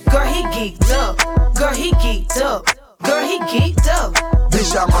 Girl, he geeked up. Girl, he geeked up. Girl, he geeked up.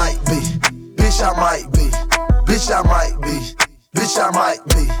 Bitch, I might be. Bitch, I might be. Bitch, I might be. Bitch, I might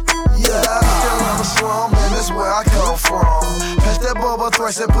be. Yeah, I'm a slum, and that's where I come from. Pass that bubble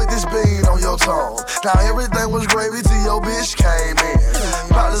thrice and put this bean on your tongue. Now everything was gravy till your bitch came in.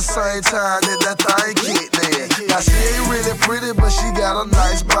 About the same time that thing kicked in. Now she ain't really pretty, but she got a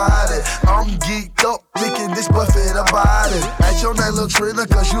nice body. I'm geeked up, thinking this buffet about it. Ain't your name Lil Trina,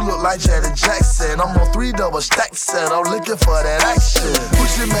 cause you look like Janet Jackson. I'm on 3 double stack set, I'm looking for that action.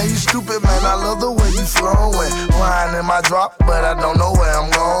 Push it, man, you stupid, man, I love the way you flowing. Wine in my drop, but I don't know where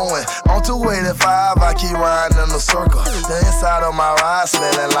I'm going. On 285, I keep riding in a circle. The inside of my ride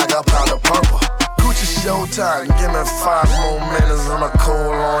smelling like a pound of purple. Gucci showtime, give me 5 more minutes and a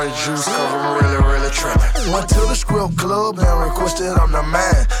cold orange juice, cause I'm really trippin'. Went to the script club and requested I'm the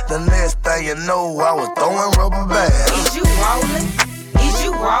man. The next thing you know, I was throwing rubber bands. Is you rolling? Is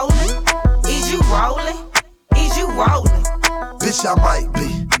you rolling? Is you rolling? Is you rolling? Bitch, I might be.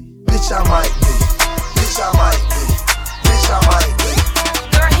 Bitch, I might be. Bitch, I might be. Bitch, I might be.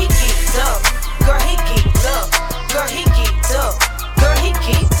 Girl, he geeked up. Girl, he geeked up. Girl, he geeked up. Girl, he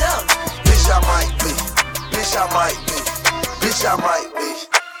geeked up. Bitch, I might be. Bitch, I might be. Bitch, I might be.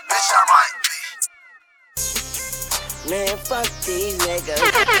 Bitch, I might be. Man, fuck these niggas.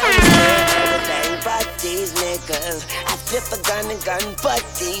 Everything but these niggas. I flip a gun and fuck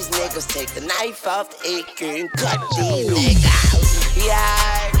these niggas. Take the knife off the AK and cut these niggas.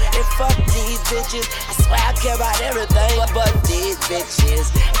 Yeah, and fuck these bitches. I swear I care about everything but these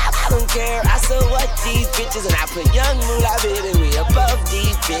bitches. I don't care, I so what these bitches. And I put young moolah baby me above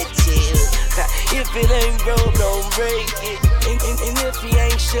these bitches. If it ain't broke, don't break it. And if he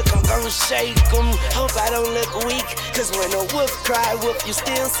ain't shook, I'm gon' shake him. Hope I don't look weak, cause when a wolf cry wolf, you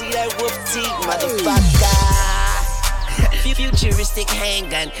still see that wolf teeth, motherfucker. Futuristic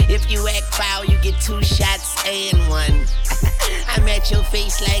handgun. If you act foul, you get 2 shots and 1. I'm at your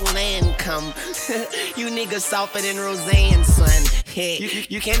face like Lancome. You niggas softer than Roseanne, son. Hey,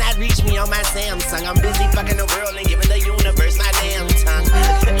 you cannot reach me on my Samsung. I'm busy fucking the world and giving the universe my damn tongue.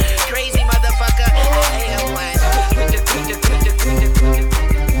 Crazy motherfucker.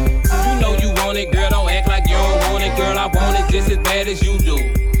 You know you want it, girl. Don't act like you don't want it, girl. I want it just as bad as you do.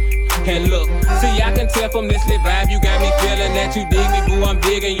 And look, see, I can tell from this little vibe you got me feeling that you dig me, boo, I'm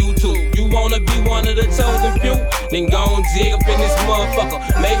digging you too. You wanna be one of the chosen few? Then go and dig up in this motherfucker.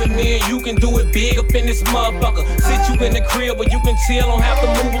 Maybe me and you can do it big up in this motherfucker. Sit you in the crib where you can chill, don't have to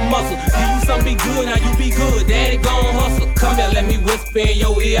move a muscle. Give you something be good, now you be good, daddy gon' hustle. Come here, let me whisper in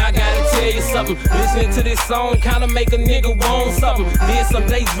your ear, I gotta tell you something. Listening to this song kinda make a nigga want something. Did some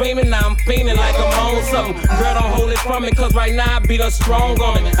days dreaming, now I'm feeling like I'm on something. Girl, don't hold it from me, cause right now I be done strong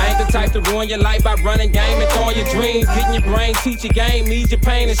on it. I ain't the type to ruin your life by running game and throwing your dreams. Getting your brain, teach your game, ease your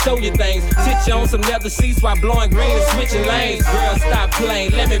pain and show you things. Sit you on some leather seats while blowing green and switching lanes. Girl, stop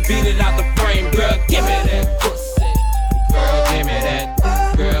playing, let me beat it out the frame. Girl, give me that pussy. Girl, give me that.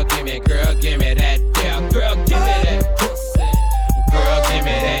 Girl, give me that. Yeah, girl, give me that pussy. Girl, give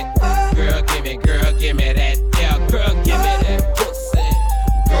me that. Girl, give me that. Yeah, girl, give me that pussy.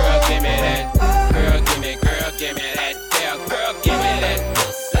 Girl, give me that. Girl, give me that. Yeah, girl, give me that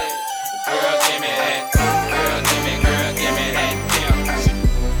pussy. Girl, give me that. Girl, give me that.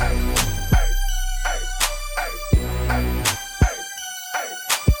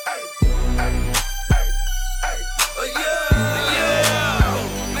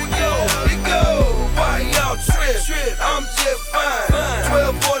 I'm just fine.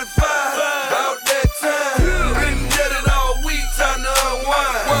 12:45, about that time. Been at it all week, time to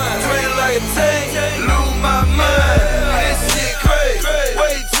unwind. Train like a tank, lose my mind. This shit crazy,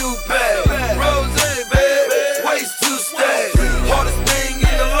 way too bad. Rose bad, waist too stacked. Hardest thing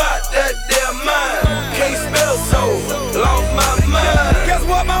in the lot, that damn mind. Can't spell so, lost my mind. Guess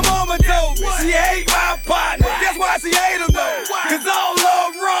what my mama told me? She hate my partner. Guess why she hate him though? Cause all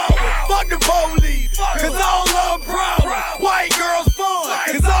love wrong. Fuck the police. Cause all love problem. White girls fun.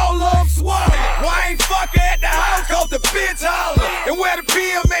 Cause all love swallow. Why ain't fuck her at the house? Cause the bitch holler. And where the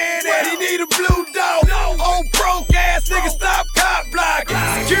PM man at? He need a blue dog. Old broke ass nigga, stop cop blocking.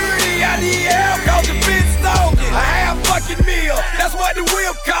 Security, I need help cause the bitch stole it. A half fucking meal, that's what the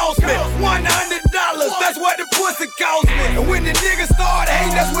whip cost me. $100, that's what the pussy cost me. And when the nigga start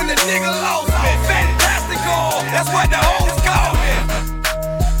hating, that's when the nigga lost me. Fantastic all, that's what the hoes call me.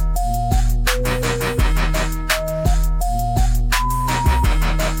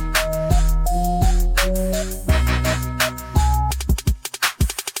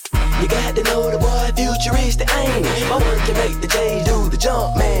 You got to know the boy futuristic, ain't it? My work can make the J's do the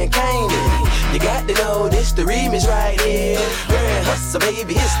jump, man, can't it? You got to know this the remix right here. Grand hustle,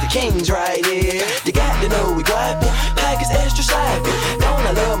 baby, it's the kings right here. You got to know we guapin', package extra sloppy. Don't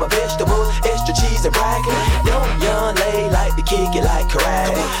I love my vegetables, extra cheese and broccoli? Don't young lady like to kick it like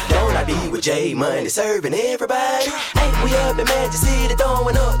karate? Don't I be with J Money serving everybody? Ain't we up in Magic City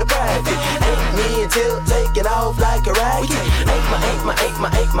throwing up the profit? Ain't me and Tip taking off like a rocket? Ain't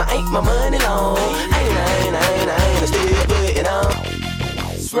Ain't my money long. Ain't still putting on.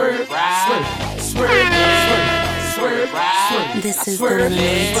 Swerve, This is the one and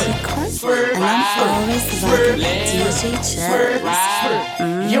only T-Quest, and I'm always vibing DJ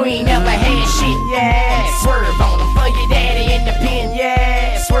Chaz. You ain't never had shit, yeah. Swerve on him for your daddy in the pen,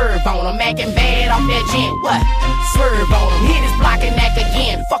 yeah. Swerve on him, acting bad off that gin. What? Swerve on him, hit his block and act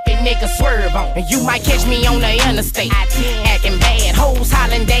again. Fucking nigga, swerve on him. You might catch me on the interstate, acting bad. Hoes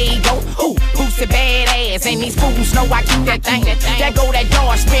hollering, they go. Ooh, Boosie badass, and these fools know I keep that thing. That go that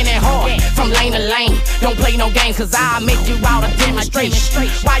door spinning hard from lane to lane. Don't play no games, cause I'll make you out a demonstration.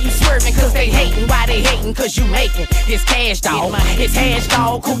 Why you swerving? Cause they hating. Why they hating? Cause you making this cash, dog. It's hash,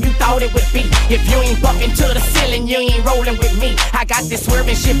 dog. Who you thought it would be? If you ain't bucking to the ceiling, you ain't rolling with me. I got this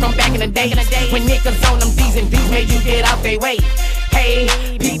swerving shit from back in the day. When niggas on them D's and B's made you get out they way. Hey,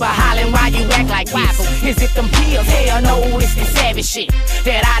 people hollering why you act like this. Is it them pills? Hell no, it's this savage shit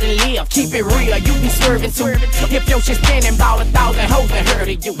that I done live. Keep it real, you be swerving too. If your shit spinning, ball 1,000 hoes that heard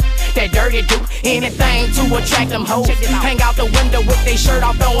of you. That dirty do anything to attract them hoes. Hang out the window with they shirt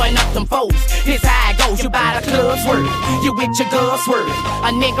off, throwing up them foes. This how it goes, you buy the club swerve. You with your girl swerve,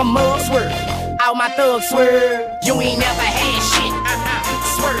 a nigga mug swerve. All my thugs swerve. You ain't never had shit.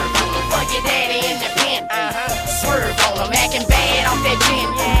 Swerve, fuck your daddy in the pen. Swerve on him, acting bad off that gin.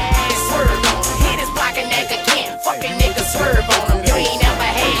 Swerve on him, hit his block and act again. Fucking nigga, swerve on him. You ain't never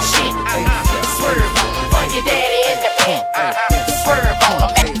had shit. Swerve on him, fuck your daddy in the pen. Swerve on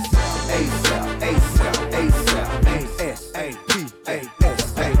him.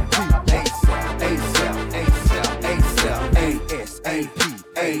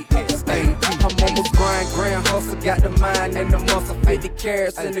 Got the mind and the muscle, 50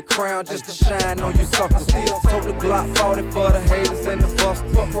 carats in the crown just to shine on you suckers. Still told the Glock 40 for the haters and the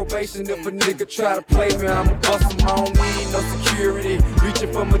busters. Fuck probation if a nigga try to play me, I'ma bust him. I don't need no security,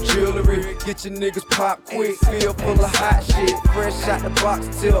 reaching for my jewelry. Get your niggas pop quick, feel full of hot shit. Fresh out the box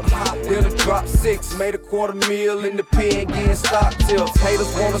tip, then a drop 6. Made a $250,000 in the pen, getting stock tips.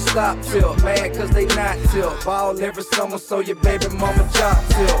 Haters wanna stop tip, mad cause they not tip. Ball every summer so your baby mama job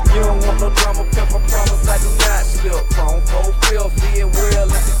tip. You don't want no drama, pimp, I promise I do not slip. Chrome 4 field, being real,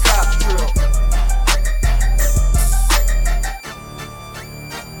 let the cops strip.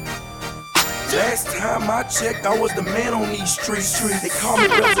 Last time I checked, I was the man on these streets. They call me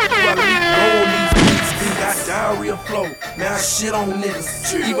residue, I leave blow on these beats. Got diarrhea flow, now I shit on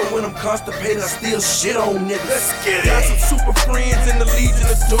niggas. Even when I'm constipated, I still shit on niggas. Let's get it. Got some super friends in the Legion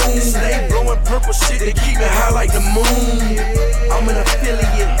of Doom. They blowing purple shit, they keep me high like the moon. I'm an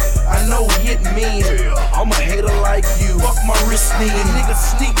affiliate, I know it mean. I'm a hater like you, fuck my wrist knee.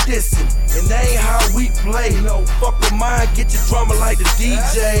 Niggas sneak dissing, and that ain't how we play. No, fuck with mine, get your drama like the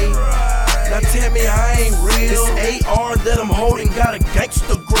DJ. Now tell me I ain't real. This AR that I'm holding got a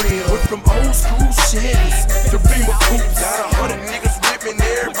gangster grill. Went from old school Chevys to Beamer coupes. Got 100 niggas with me and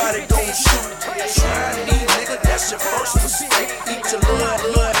everybody gon' shoot. Try me, nigga, that's your first mistake. Eat your blood.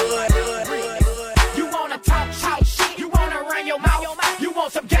 You wanna talk shit, you wanna run your mouth. You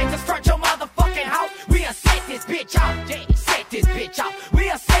want some gangsters front your motherfucking house. We'll set this bitch off, set this bitch off.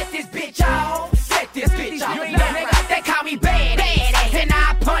 We'll set this bitch off, set this bitch off. Nigga, they call me bad, and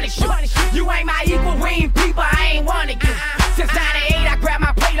I punish you. You ain't my equal, we ain't people, I ain't one of you. Since 98, I grabbed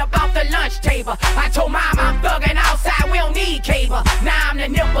my plate up off the lunch table. I told mom I'm thugging outside, we don't need cable. Now I'm the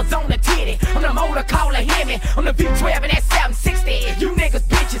nipples on the titty, I'm the motor caller Hemi, I'm the V12 and that 760. You niggas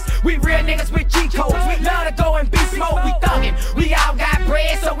bitches, we real niggas with G-codes. We love to go and beast mode, we thuggin'. We all got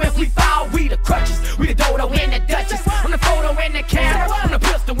bread, so if we fall, we the crutches. We the dodo and the duchess, I'm the photo and the camera, I'm the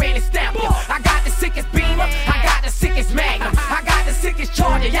pistol and the stamper. I got the sickest beamer, I got the sickest magnum, I got the sickest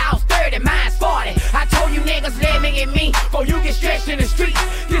charger, y'all's 30, mine's 40. I told you niggas let me get me, before you get stretched in the streets.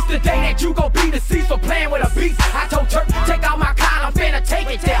 This the day that you gon' be deceased for playing with a beast. I told Turk, take out my collar, I'm finna take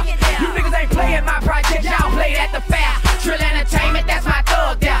it there. You niggas ain't playing my project, y'all played at the fair. Trill Entertainment, that's my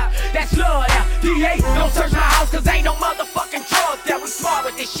thug there. That's love there. DA, don't search my house, cause ain't no motherfucking drugs there. We smart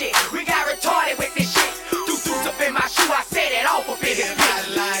with this shit, we got retarded with this shit. Deuce up in my shoe, I set it off up in this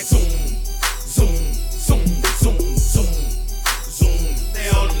bitch. Like zoom, zoom, zoom, zoom, zoom, zoom. They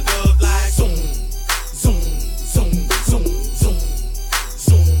on the dub like zoom, zoom, zoom, zoom, zoom,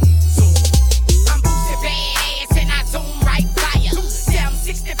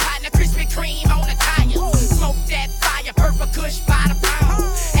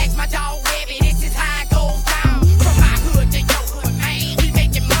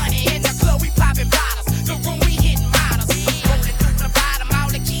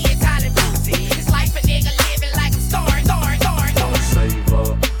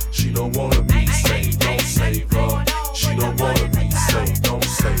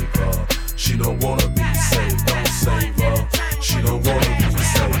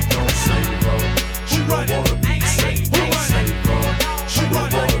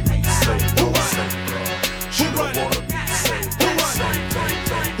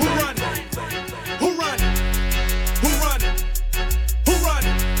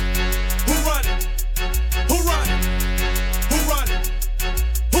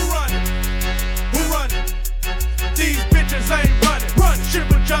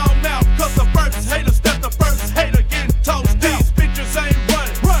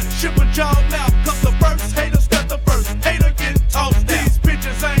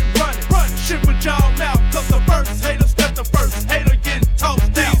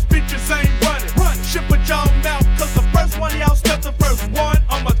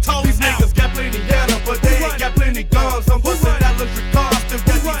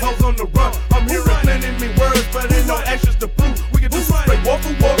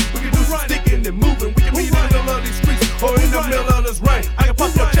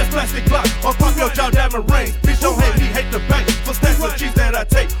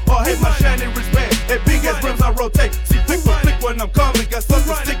 rotate. See, flick for flick when I'm coming. Got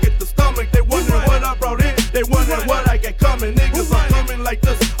something stick at the stomach. They wondering what I brought in. They wondering what I got coming. Niggas, I'm coming like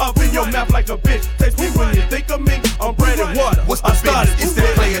this. Up in your mouth like a bitch. Taste me when you think of me. I'm bread and water. What's the business? It's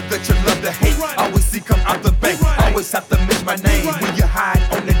that player that you love to hate. Always see come out the bank. Always have to mention my name when you hide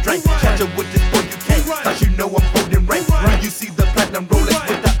on the drink. Catch up with this boy you can't. Cause you know I'm holding rank. When you see the platinum rollers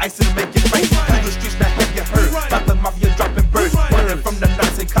with the ice and make it rain. Through the streets now have you heard about the mafia dropping birds. Running from the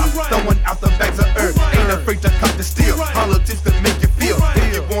Nazi cops, throwing out the bags of earth. Ain't afraid to cop the steel. Politics to make you feel.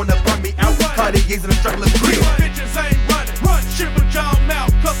 If you wanna burn me out, Cartier's and a struggling grill. Bitches ain't running. Run, shiver y'all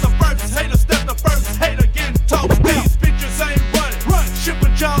mouth. Cause the first hater step the first hater getting told. These bitches ain't running. Run, shiver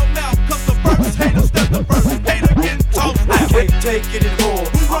y'all mouth. Cause the first hater step the first hater getting told. I can't take it anymore.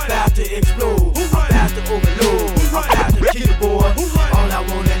 I'm about to explode. I'm about to overload. I'm about to kill boy. All I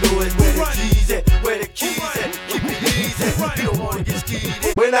wanna know is where the keys at, where the keys at. Keep it easy. You don't wanna get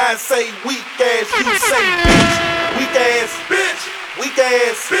skeeved. When I say weak ass, you say bitch. Weak ass, bitch. Weak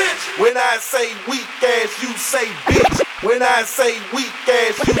ass, bitch. When I say weak ass, you say bitch. When I say weak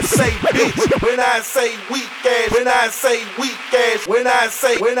ass, you say bitch. When I say weak ass, when I say weak ass, when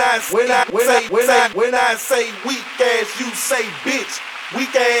I say weak ass, you say bitch.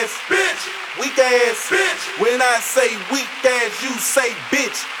 Weak ass, bitch. Weak ass, bitch. When I say weak ass, you say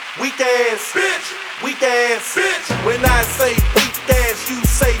bitch. Weak ass, bitch. Weak ass, bitch. When I say weak ass, you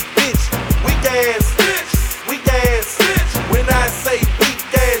say bitch. Weak ass, bitch. Weak ass, bitch. When I say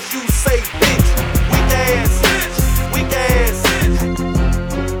weak ass, you say bitch. Weak ass, bitch. Weak ass, bitch.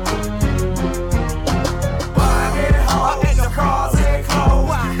 Working hard and the cars ain't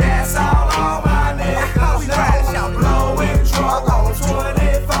closed. That's all on my niggas know. Blowing truck on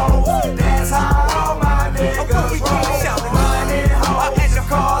 24. That's how all my niggas roll. Running hard and the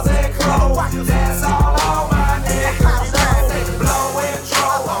cars ain't closed. That's all on my niggas know. Blowing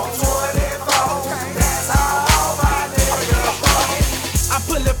truck on 24. That's how all my niggas roll. I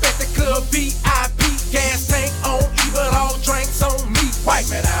pull up at the club VIP, gas tank on E, but all drinks on me. Wipe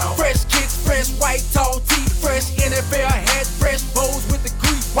me down. Fresh kicks, fresh white tall teeth, fresh NFL hat, fresh bows with the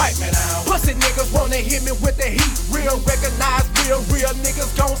grease. Wipe me down. Pussy niggas wanna hit me with the heat. Real recognize real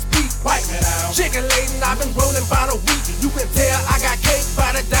niggas gon' speak. Wipe me down. Chicken laden, I've been rolling by the week. You can tell I got cake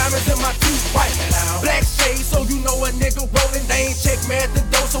by the diamonds in my teeth. Wipe me down. Black shades, so you know a nigga rolling. They ain't check me at the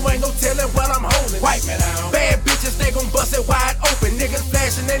door, so ain't no telling what I'm holding. Wipe me down. Bad bitches, they gon' bust it wide open. Niggas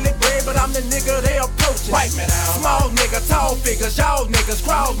flashing in the bread, but I'm the nigga they approaching. Wipe me down. Small nigga, tall figures, y'all niggas,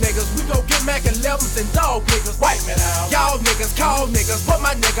 crowd niggas. We gon' get Mac 11s and dog niggas. Wipe me down. Y'all niggas, call niggas, but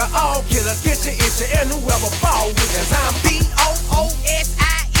my nigga all killers. Get your issue and whoever fall with us. I'm BOOSIEBADACT.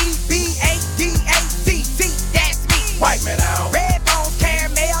 That's me. Wipe me down. Red bones,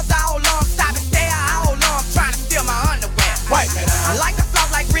 caramels, all on, stop and stare, all on, trying to steal my underwear. Wipe me down. I like the flow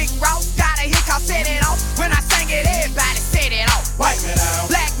like Rick Ross, got a hit called Set It Off. When I sing it, everybody set it off. Wipe me down.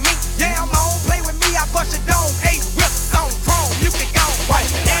 Black meat, damn on, play with me, I bust your dome. 8 whips on chrome, you can go. Wipe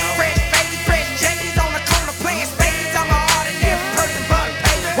me down. Fresh baby, fresh J's on the corner playing spades. I'm an ordinary person, but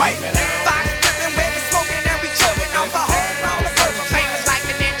baby. Wipe me down. Fox tripping, where we smoking and we chillin' off the whole round of purple. Famous like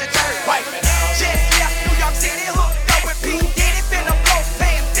the Ninja Turtle. Wipe me down. Just left New York City, hooked up with P. Diddy, finna blow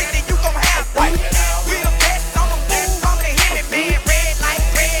past 50, you gon' have to. Wipe me down. Real best on the move, on the Henny man. Red like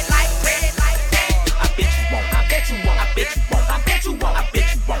that. I bet you won't, I bet you won't, I bet you won't, I bet you won't, I bet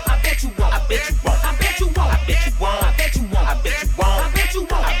you won't, I bet you won't, I bet you won't, I bet you won't, I bet you won't, I bet you won't, I bet you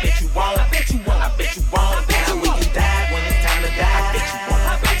won't, I bet you won't, I bet you won't, I bet you won't, I bet you won't, I bet you won't. We can die when it's time to die. I bet you won't,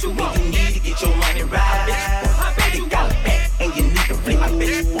 I bet you won't. When you need to get your money right, I bet you won't, I bet you got it back and you need to flip. I bet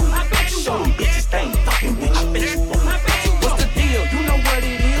you won't, I bet you show them bitches they ain't fucking with you. I bet you won't, I bet you won't. What's the deal? You know what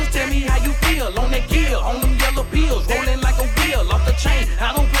it is. Tell me how you feel on that gill, on them yellow pills, rolling like a wheel off the chain.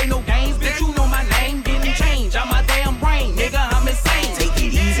 I don't play no games, bitch. You know my name didn't change. I'm my damn brain, nigga. I'm insane. Take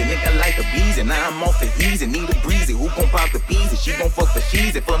it easy, nigga, like a breezy. Now I'm off the easy, need a breezy. Who gon' pop the peasy? She gon' fuck the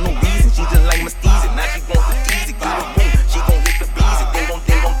cheesy for no reason. She just like my steezy. Now she want the teasy. Get a room, she gon' hit the beezy. They gon'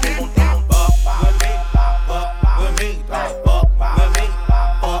 fuck with me, fuck with me, fuck with me, fuck with me,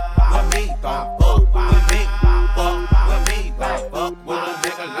 fuck with me, fuck with me, fuck with a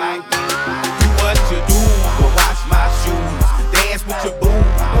nigga like me. Do what you do, but watch my shoes. Dance with your boo,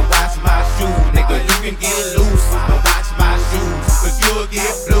 but watch my shoes. Nigga, you can get loose, but watch my shoes. Cause you'll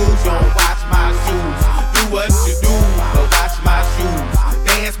get blues, you don't watch my shoes. Do what you do, but watch my shoes.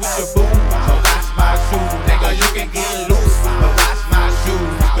 Dance with your boo, but watch my shoes. Nigga, you can get loose, but watch my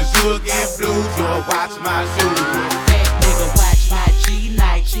shoes. Cause you'll get blues, you'll watch my shoes. Nigga, watch my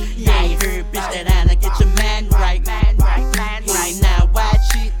G-Night. You ain't heard, bitch, that Anna get your man right. Right now,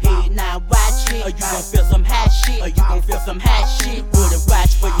 watch it. Hey, now watch it. Or you gon' feel some hot shit. Or you gon' feel some hot shit. Better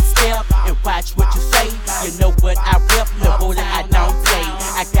watch where you step and watch what you say. You know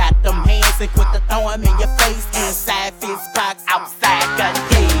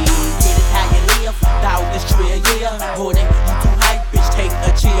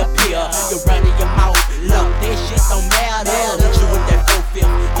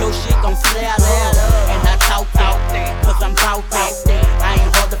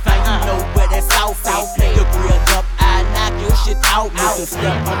out.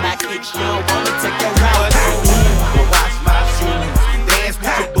 Step on my kicks, you don't wanna take your route. Watch my shoes, dance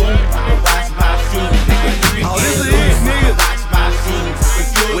with your boo. Watch my shoes, nigga. Oh, this is it, nigga. Watch my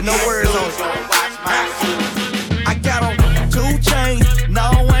shoes, with no words on it. Watch my shoes. I got on 2 chains, no,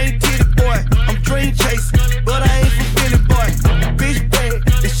 I ain't titty boy. I'm dream chasing, but I ain't for Philly boy. Bitch bad,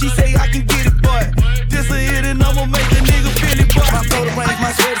 and she say I can get it, boy. This a hit and I'ma make a nigga Philly boy. My photo range,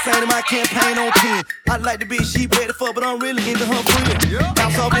 my sweater saying my campaign on 10. I like the bitch she ready for, but I'm really into her friend.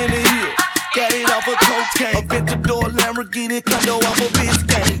 Bounce off in the hill, got it off of cocaine. A Ventador Lamborghini condo off of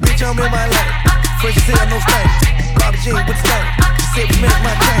Biscayne. Bitch, I'm in my lane, fresh as hell, no stain. Bobby Jean with the stain. She said we met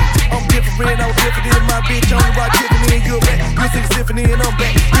my chain. I'm different, I'm different than my bitch. On the rock, Tiffany, and you're back. You sing symphony and I'm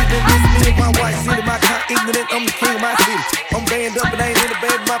back. Living this me and my white city, my con ignorant, I'm the king of my city. I'm banned up and I ain't in the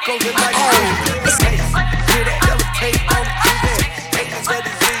bed, my clothes look like it's case. Hear that yellow tape on the TV. Haters for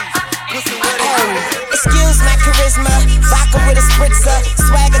disease. Pussy what it is. Excuse my charisma, vodka with a spritzer,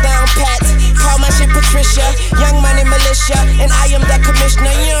 swagger down pat. Call my shit Patricia, Young Money Militia, and I am the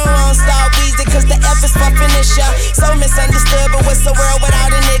commissioner. You don't want Star Weezy, cause the F is for finisher. So misunderstood, but what's the world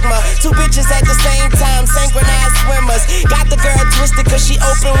without enigma? 2 bitches at the same time, synchronized swimmers. Got the girl twisted, cause she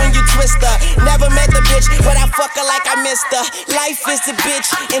open when you twist her. Never met the bitch, but I fuck her like I missed her. Life is the bitch,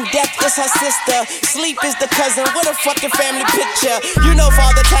 and death is her sister. Sleep is the cousin, what a fucking family picture. You know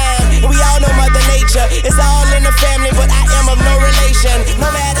Father Time, and we all know Mother Nature. It's all in the family, but I am of no relation. No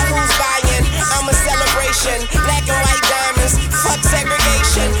matter who's buying, I'm a celebration. Black and white diamonds, fuck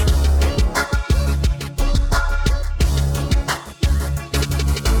segregation.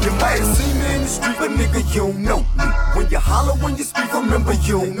 You might have seen me in the street, but nigga, you don't know me. When you holler, when you speak, remember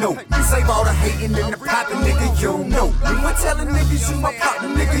you don't know me. Save all the hating and the popping, nigga, you don't know me. When telling niggas you my partner,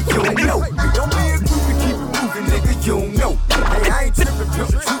 nigga, you don't know me. Don't be a groupie, keep it moving, nigga, you don't know me. Hey, I ain't tripping, but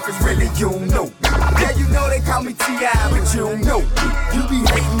the truth is really you don't know me. Yeah, you know they call me T.I., but you don't know me. You be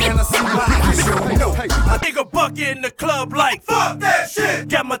hating, man, I see why, cause you don't know me. A nigga bucket in the club like fuck that shit.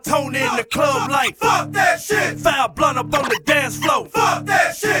 Got my tone in the club like fuck that shit. Foul blunt up on the dance floor. Fuck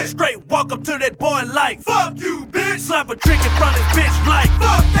that shit. Straight walk up to that boy like fuck you, bitch. Slap a drink in front of his bitch like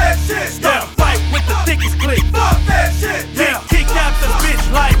fuck that shit. Start a fight with the thickest clique. Fuck that shit. Get kicked out the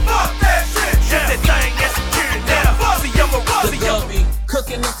bitch like fuck that shit. Shit that thing that's secured now. See, I'm a be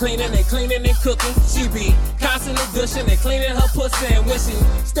cooking and cleaning and cooking. She be constantly gushing and cleaning her pussy. And when she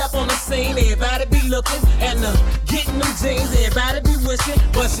step on the scene, everybody be looking. And getting them jeans, everybody be wishing.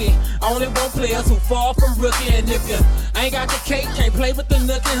 But she only want players who fall from rookie. And if you ain't got the cake, can't play with the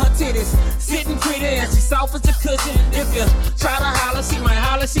nook in her titties. Sitting pretty and she soft as a cushion. If you try to holler, she might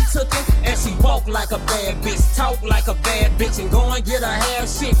holler, she took it. And she walk like a bad bitch, talk like a bad bitch. And go and get her hair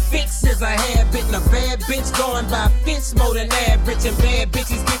shit fixed as a habit. And a bad bitch going by fits more than average. And bad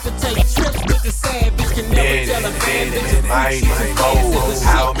bitches get to take trips with the sad bitch. Can never tell a bad bitch.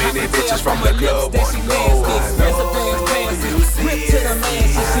 How many bitches from the club want to go?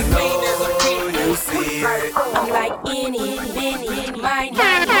 I'm like any, mine.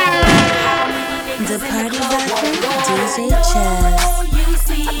 The party rocker, DJ Chaz.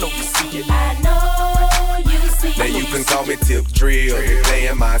 I know you see it. Now you can call me Tip Drill,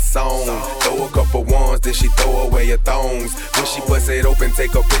 playing my song. Throw a couple ones, then she throw away her thongs. When she bust it open,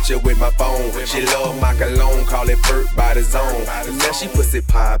 take a picture with my phone. She love my cologne, call it Burt by the zone. Now she pussy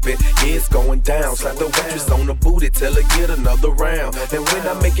poppin', yeah, it's going down. Slap the waitress on the booty, tell her get another round. And when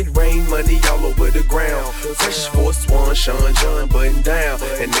I make it rain, money all over the ground. Fresh Force One, Sean John button down.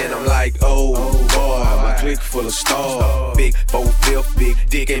 And then I'm like, oh boy, my clique full of stars. Big 4/5, big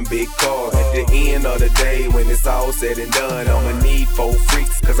dick and big car. At the end of the day, when it's all said and done, I'ma need 4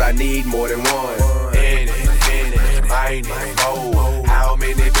 freaks, cause I need more than one. Mine, oh, how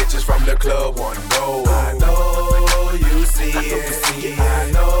many bitches from the club wanna go? I know you see it,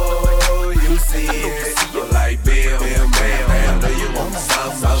 I know you see it. You're like Bill, I know you want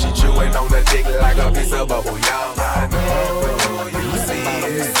some. She chewing on the dick like a piece of bubble yum. I know you see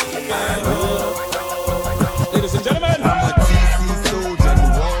it, I know. Ladies and gentlemen, I'm a TC soldier,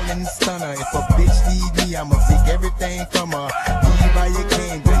 New Orleans stunner. If a bitch need me, I'ma take everything from her. Leave by your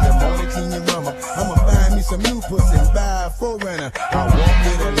cane, bring your money, clean your mama. I'ma find me some new pussy and buy a 4Runner. I walk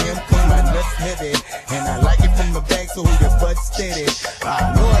with a limb, clean my nuts heavy, and I like it from the back so your butt steady.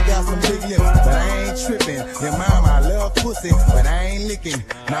 I know I got some big lips, but I ain't tripping. Your mama, I love pussy, but I ain't licking.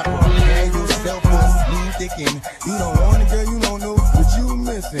 Not prepare yourself for slim thinking. You don't want it, girl, you don't know what you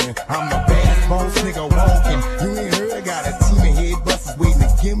missing. I'm the baddest boss nigga walking. You ain't heard, I got a team of head busters waiting to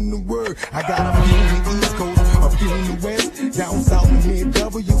give him the word. I got a few in the East Coast, a few in the West. Down south in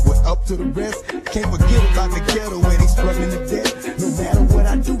mid-W, we're up to the rest. Can't forget about the ghetto when they struggling to death. No matter what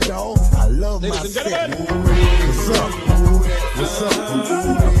I do, dawg, I love my set. What's up? What's up?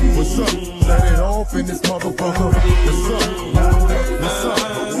 in this motherfucker.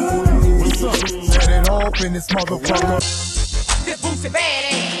 What's up? Set it off in this motherfucker. This Boosie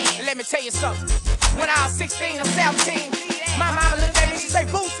badass. Let me tell you something. When I was 16 or 17, my mama looked at me and she say,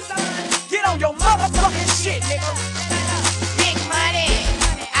 Boosie, get on your motherfucking shit, nigga. Big money,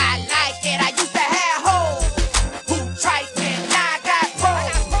 I like it. I used to have hoes who trifling, now I got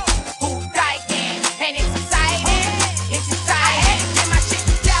pros who dyking, and it's exciting. It's exciting. Get my shit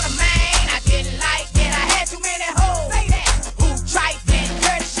together, man. I didn't like it. I had too many hoes who trifling,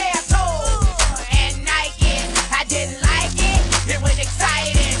 dirty share toes, and Nike. I didn't like it. It was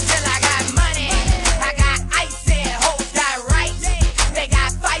exciting till I got money. I got ice and hoes got right. They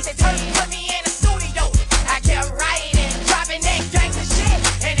got fights. They put me in the studio. I kept writing, dropping that gangsta shit,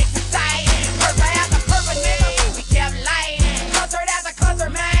 and it's exciting. Purple after purple, nigga, we kept lighting. Concert after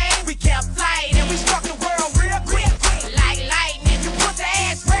concert, man, we kept flying. And we struck the world real quick, like lightning. You put the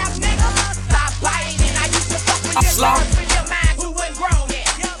ass rap, nigga, stop biting. I used to fuck with this girl with your mind who wasn't grown yet.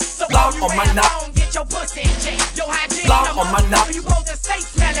 So when you ran home, get your pussy in check. Your hygiene on my knob. You supposed to stay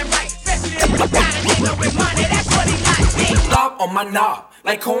smelling right, especially if you got a nigga with money. That's what he like, nigga. Block on my knob,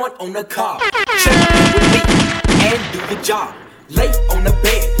 like corn on the cob. Check it with me and do the job. Lay on the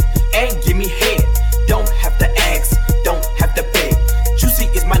bed and give me head. Don't have to ask, don't have to beg. Juicy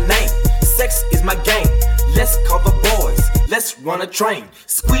is my name, sex is my game. Let's call the boys, let's run a train.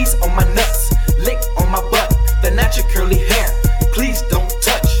 Squeeze on my nuts, lick on my butt. The natural curly hair, please don't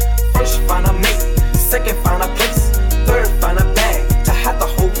touch. First find a mate, second find a place, third find a bag to hide the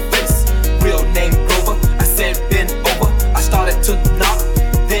whole face. Real name Grover, I said bend over. I started to knock,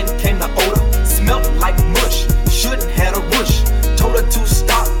 then came the odor. Smelled like mush, shouldn't had a rush. Told her to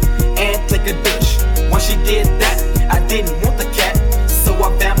stop and take a douche. Once she did that, I didn't want the cat, so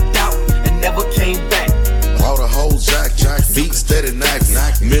I vamped out and never came back. All the whole jack, beat steady knocking.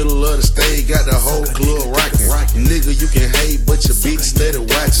 Middle of the stage, got the whole club rocking. Nigga, you can hate, but your bitch steady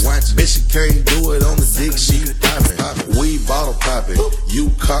watching. Bitch, you can't do it on the dick, she popping. We bottle popping,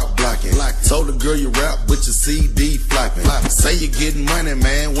 you cock blocking. Told the girl you rap, but your CD flopping. Say you getting money,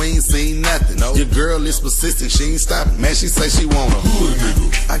 man, we ain't seen nothing. Your girl is persistent, she ain't stopping. Man, she say she want a hood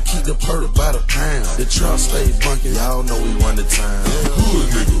nigga. I keep the perk by the pound. The truck stay bunking, y'all know we run the town. Hood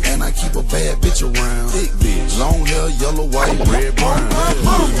nigga. And I keep a bad bitch around. Thick bitch, long hair, yellow, white, red, brown.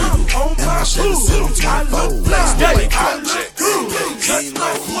 And I should sit on 24. Black like clock checks.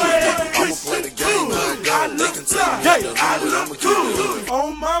 I'ma play the game, I go. They can tell me the hood, I'ma keep it hood.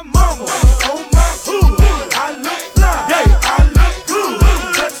 On my mama, on my hood, I look fly, I look good.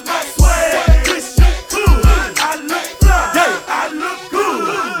 That's my swag, this shit cool. I look fly, I look good,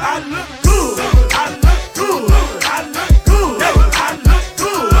 I look good, I look good, I look good, I look good, I look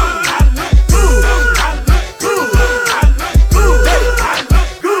good, I look good, I look good, I look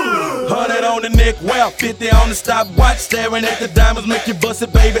good. 100 on the neck, well, 50 on the stopwatch. Staring at the diamonds, make you bust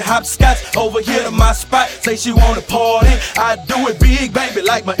it, baby. Hopscotch over here to my spot. Say she wanna party, I do it big, baby,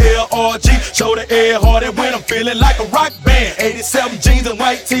 like my LRG. Show the air hardy when I'm feeling like a rock band. 87 jeans and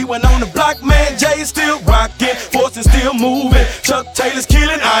white tee when on the block, man. Jay is still rocking, Fortune still moving. Chuck Taylor's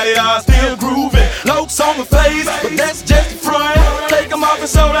killing, I still grooving. Lokes on my face, but that's just the front. Take them off and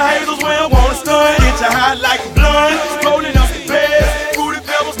show the haters when I wanna stun. Get you high like a blunt, rolling up the bed. Fruity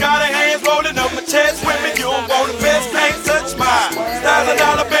Pebbles got her hands rolling up my chest with me. You don't want the best, can't touch my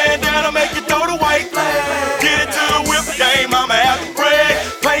 $1,000 bandana, make you throw the white flag. Get it to the whip game, I'ma have to brag.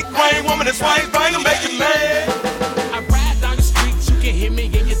 Pink rain woman and swing, bang 'em, make you mad. I ride down the streets, you can hear me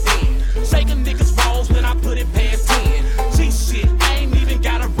in your den. Shaking niggas' balls when I put it past 10. G shit, I ain't even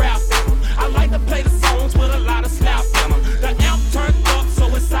got a rap in 'em. I like to play the songs with a lot of slap in 'em. The amp turned up so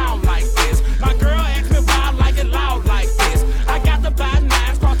it sound like this. My girl asked me why I like it loud like this. I got to buy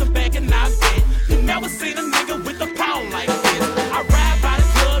knives, cross the back and I bet. You never seen a nigga with a pound like this. I ride by the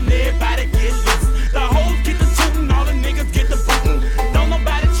club and everybody get loose. The hoes get the tootin', all the niggas get the bootin'. Don't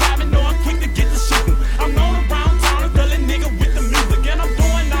nobody try me, know I'm quick to get the shootin'. I'm known around town as the nigga with the music. And I'm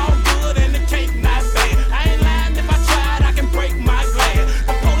doing all good and the cake not bad. I ain't lying if I try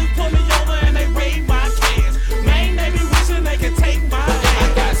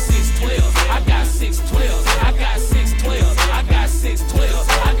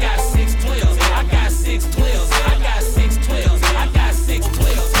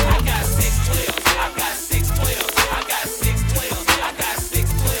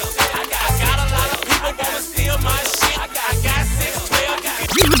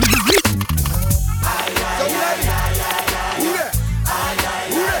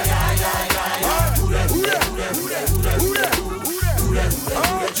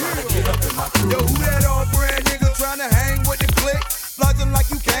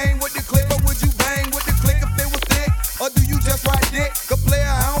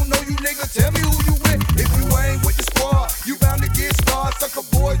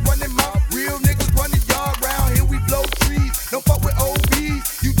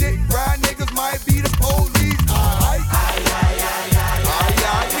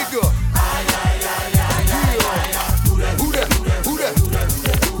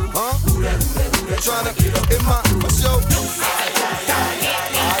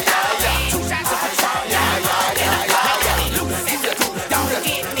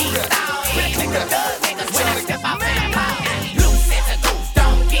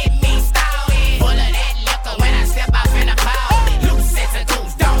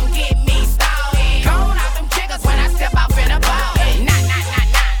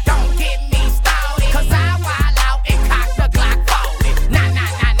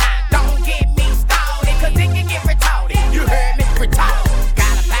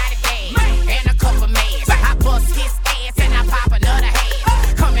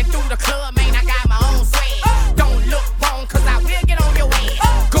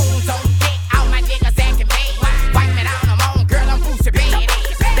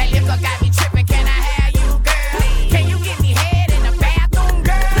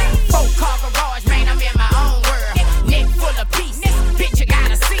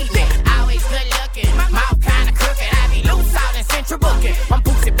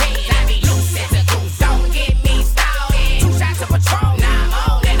juicy peas. I be loose as a goose, don't get me started. 2 shots of Patron, now I'm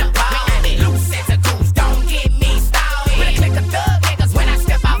on in the ball. I be loose as a goose, don't get me started. With a click of thug niggas when I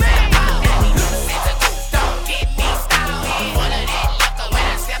step out in the ball. I be loose as a goose, don't get me started. Full of that liquor when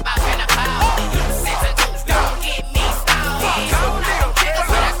I step out in the ball. I be loose as a goose, don't get me started. Full of that niggas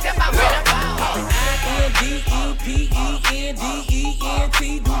when I step out in the ball.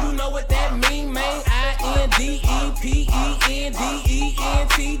 I-N-D-E-P-E-N-D-E-N-T, do you know what that mean, man?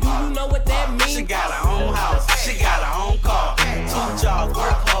 I-N-D-E-P-E-N-D-E-N-T, do you know what that mean? She got her own house, she got her own car. 2 jobs,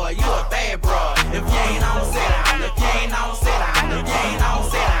 work hard, you a bad broad. If you ain't on, sit down. If you ain't on, sit down. If you ain't on,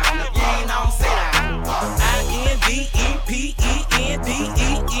 sit down. If you ain't on, sit down.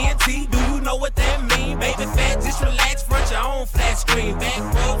 I-N-D-E-P-E-N-D-E-N-T, do you know what that mean? Baby fat, just relax, front your own flat screen. Back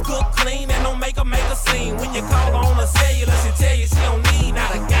row, cook clean, and don't make a scene. When you call on a cellular, she tell you she don't need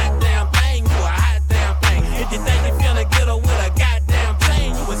not a goddamn thing. You a hot damn thing. If you think you finna get her with a goddamn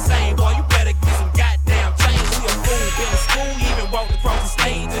chain, you insane, boy, you better get some goddamn change. She a fool, been in school, even walked across the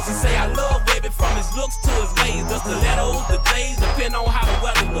stage. And she say I love baby from his looks to his ways. The stilettos, the days, depend on how the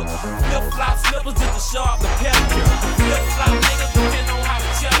weather look. Flip-flop slippers just to show off the pedicure. Flip-flop niggas depend on how the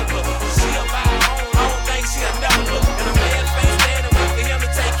cheddar look. She about her own, I don't think she'll never look. And a man face standing wait for him to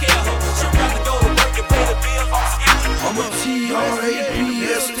take care of her. She'd rather go to work and pay the bills on schedule. I'm a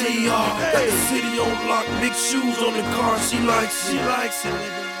T-R-A-P-S-T-R. Got the city on lock, big shoes on the car. She likes it.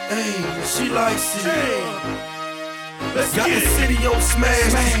 Hey, she likes it. Let's got the city on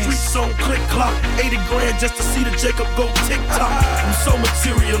smash, the streets on click clock. 80 grand just to see the Jacob go TikTok. I'm so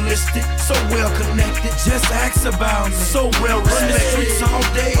materialistic, so well connected. Just ask about me, so well respected. Run the streets all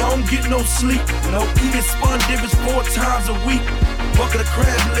day, I don't get no sleep. No eating spun divots 4 times a week. Bucket of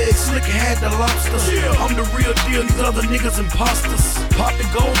crab legs, slicker had the lobster. I'm the real deal, these other niggas imposters. Pop the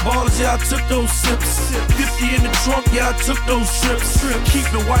gold ballers, yeah, I took those sips. 50 in the trunk, yeah, I took those trips. Keep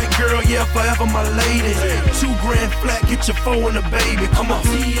the white girl, yeah, forever my lady. 2 grand flat, get your 4 and a baby. Come on.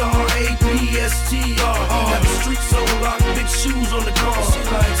 T-R-A-P-S-T-R. Got the streets on lock, big shoes on the car.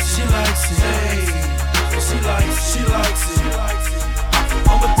 She likes it, hey. She likes it.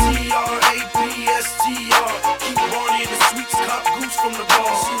 I'm a T-R-A-P-S-T-R. Keep Barney in the sweets, cop goose from the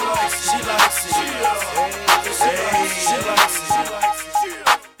bar. She likes it.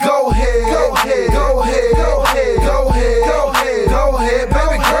 Go ahead,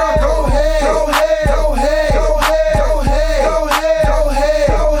 baby girl, go ahead.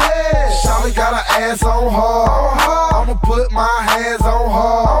 Shawty got her ass on hard. I'ma put my hands on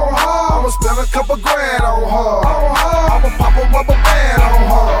her. I'ma spend a couple grand on her. I'ma pop a rubber band on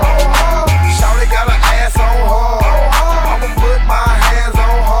her. Shawty got her ass on her. I'ma put my hands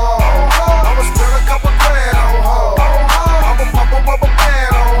on her. I'ma spend a couple grand on her. I'ma pop a rubber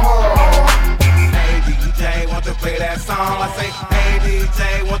band on her. Hey DJ, want to play that song? I say, hey DJ,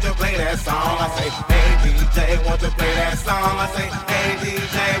 want to play that song? I say, hey DJ, want to play that song? I say, hey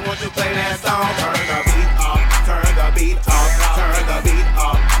DJ, want to play that song? Turn the beat up, turn the beat up, turn the beat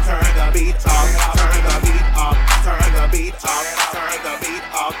up, turn the beat up, turn the beat up, turn the beat up, turn the beat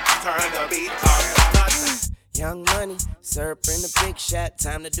up, turn the beat up. Young Money, surfing the big shot.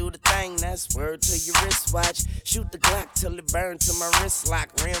 Time to do the thing, that's word to your wristwatch. Shoot the Glock till it burn to my wrist lock.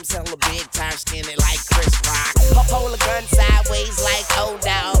 Rims hella big, tire skinny like Chris Rock. Hold a gun sideways like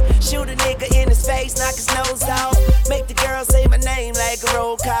O-Dog. Shoot a nigga in his face, knock his nose off. Make the girl say my name like a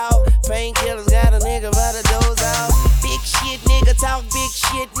roll call. Painkillers got a nigga by the doze off. Big shit nigga, talk big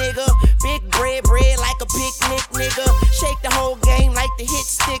shit nigga. Big bread like a picnic nigga. Shake the whole game like the hit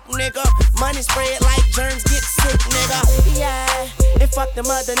stick nigga. Money spread like germs get sick nigga. Yeah, and fuck them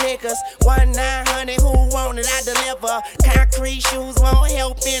other niggas. 1-900, who want it, I deliver. Concrete shoes won't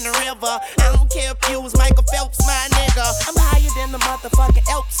help in the river. I don't care if you was Michael Phelps, my nigga. I'm higher than the motherfucking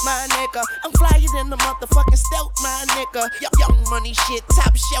Elps, my nigga. I'm flyer than the motherfucking Stealth, my nigga. Young Money shit,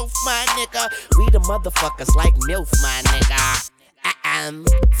 top shelf, my nigga. We the motherfuckers like MILF, my nigga.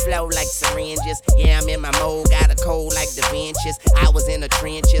 Flow like syringes. Yeah, I'm in my mode. Got a cold like the benches. I was in the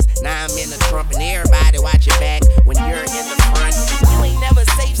trenches. Now I'm in the Trump. And everybody watch your back when you're in the front. You ain't never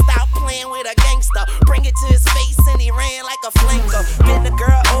safe. Stop playing with a gangster. Bring it to his face and he ran like a flanker. Bend the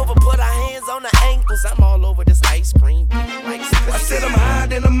girl over, put her hands on her ankles. I'm all over this ice cream. Like I said I'm high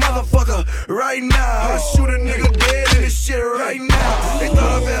than a motherfucker right now. I shoot a nigga dead in this shit right now. They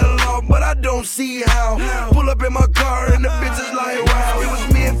thought I fell off, but I don't see how. Pull up in my car and the bitch is like, wow. It was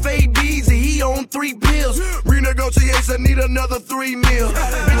me and Faye Beezy, he on 3 pills. Renegotiation, need another 3 mil.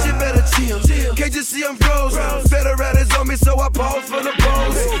 Bitch, you better chill. Can't you see I'm frozen? Federal is on me, so I pause for the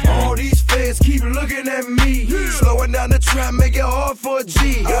pose. All these feds keep looking at me. Slowing down the trap, make it hard for a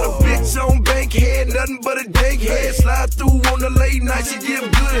G. Got a bitch on bank head, nothing but a dank head. Slide through on the late night, she give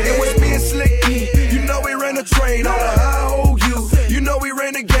good head. It was me and Slick E. You know we ran a train on the high OU. You know we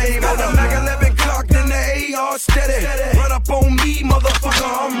ran the game on the Mac 11 clocked in the AR steady. Run up on me, motherfucker,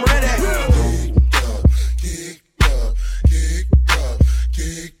 I'm ready.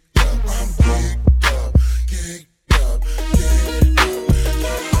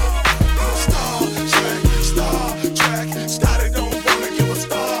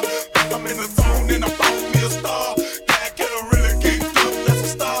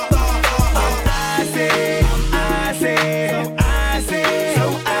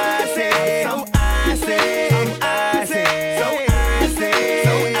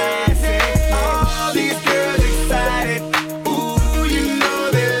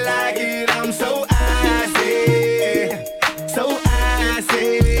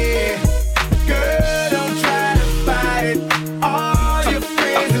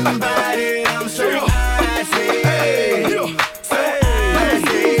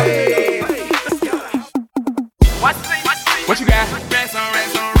 What you got? Racks on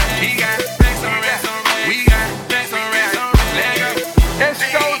racks on racks. He got racks on racks on racks. We got racks on racks on racks. Let go. That's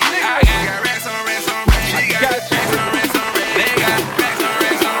so lit. I got racks on racks on racks. She got racks on racks on racks. They got racks on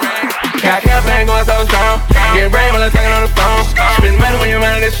racks on racks. Got campaign going so strong. Get brain while I'm talking on the phone. Spend money when your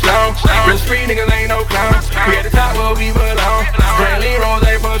mind is slow. Real street niggas ain't no clowns. We at the top where we belong. Brand Lee Rose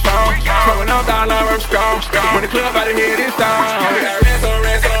ain't for strong. Smoking on dollar, I'm strong. When the club out of here this time. We got racks on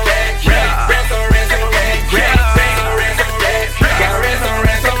racks on racks. Racks on racks on racks. Got racks on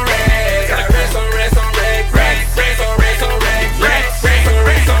racks on racks. Got racks on racks on racks. Racks on racks on racks. Racks on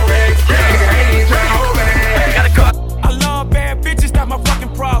racks on racks. Ain't tryna hold back. Got a cut. I love bad bitches, that's my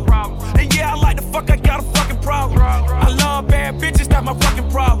fucking problem. And yeah, I like the fuck, I got a fucking problem. I love bad bitches, that's my fucking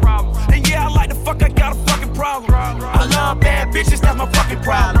problem. And yeah, I like the fuck, I got a fucking problem. I love bad bitches, that's my fucking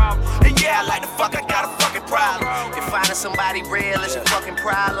problem. And yeah, I like the fuck, I got a fucking problem. If finding somebody real is your fucking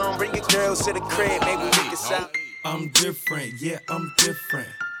problem, bring your girls to the crib, maybe we can sell. I'm different, yeah, I'm different.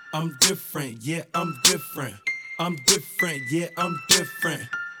 I'm different, yeah, I'm different. I'm different, yeah, I'm different.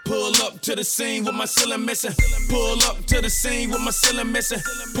 Pull up to the scene with my ceiling missing. Pull up to the scene with my ceiling missing.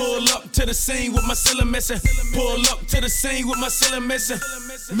 Pull up to the scene with my ceiling missing. Pull up to the scene with my ceiling missing.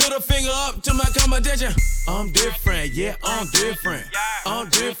 Middle finger up to my competition. I'm different, yeah, I'm different. I'm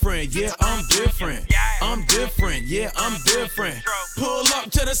different, yeah, I'm different. I'm different, yeah, I'm different. Pull up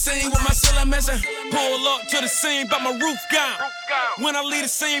to the scene with my ceiling missing. Pull up to the scene, but my roof gone. When I leave the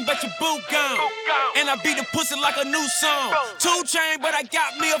scene, bet your boot gone. And I beat the pussy like a new song. 2 Chainz, but I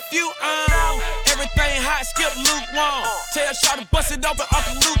got me a few everything hot, skip lukewarm. Tell Shaw to bust it open,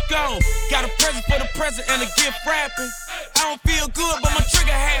 Uncle Luke gone. Got a present for the present and a gift wrapping. I don't feel good, but my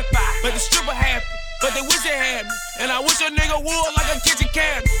trigger happy. But the stripper happy, but they wish they had me. And I wish a nigga would like a kitchen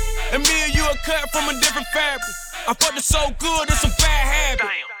cabinet. And me and you are cut from a different fabric. I fucked it so good, it's a bad habit.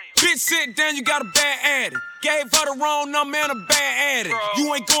 Bitch, sit down, you got a bad addict. Gave her the wrong number and a bad addict.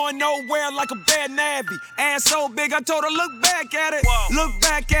 You ain't going nowhere like a bad nabby. Ass so big, I told her, look back at it. Look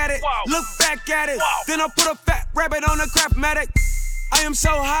back at it. Look back at it. Then I put a fat rabbit on the Craftmatic. I am so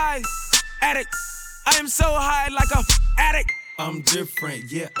high, addict. I am so high like a addict. I'm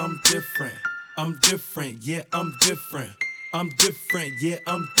different, yeah, I'm different. I'm different, yeah, I'm different. I'm different, yeah,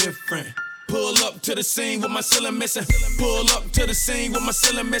 I'm different. Pull up to the scene with my ceiling missing. Pull up to the scene with my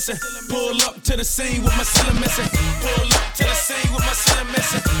ceiling missing. Pull up to the scene with my ceiling missing. Pull up to the scene with my ceiling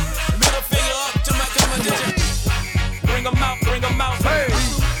missing. Middle finger up to my competition. Bring 'em out, bring 'em out. Hey.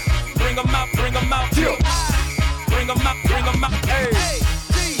 Bring 'em out, bring 'em out. Bring 'em out, bring 'em out. Hey.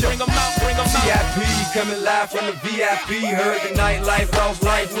 Bring 'em out, bring 'em out. VIP coming live from the VIP. Heard the nightlife, lost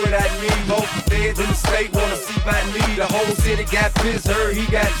life without me. Most feds in the state wanna see by me. The whole city got pissed, heard he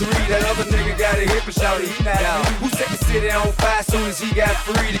got 3. That other nigga got a hip and shouted he not out. Who set the city on fire soon as he got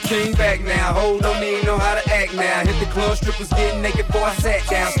free? The king back now. Hold don't even know how to act now. Hit the club, strippers getting naked before I sat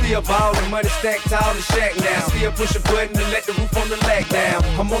down. Still ballin', money stacked tall and shack now. Still push a button to let the roof on the lack down.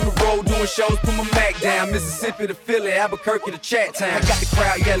 I'm on the road doing shows, put my Mac down. Mississippi to Philly, Albuquerque to Chat Town. I got the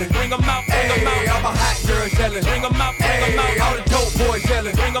crowd yelling. Bring 'em out, bring 'em out. All my hot girls yelling. Bring 'em out, bring 'em out. All the dope boys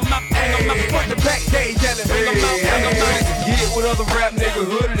yelling. Bring 'em out, bring 'em out. Front the back day yelling. Bring 'em out, bring 'em out. Get with other rap nigga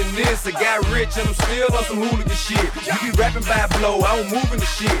hooded than this. I got rich and I'm still on some hooligan shit. You be rapping by blow, I don't move in the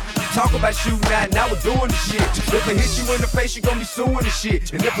shit. You talk about shooting out, now we're doing the shit. If I hit you in the face, you gon' be suing the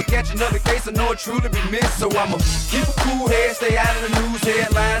shit. And if I catch another case, I know it truly be missed. So I'ma keep a cool head, stay out of the news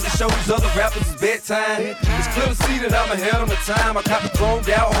headlines, and show these other rappers it's bedtime. It's clear to see that I'm ahead of my time. I cop the chromed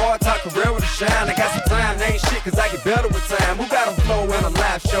out, hard top career with a shine. I got some time, they ain't shit, cause I get better with time. Who got a flow and a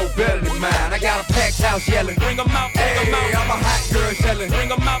live show better than mine? I got a packed house yelling, bring 'em out, bring 'em out. I'm a hot girl yelling,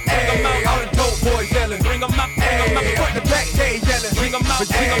 bring 'em out, bring 'em out. All the dope boys yelling, bring 'em out, bring 'em out. Put the back day yelling, bring 'em out,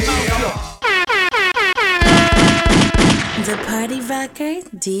 bring 'em out. The Party Rocker,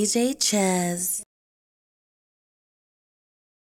 DJ Chaz.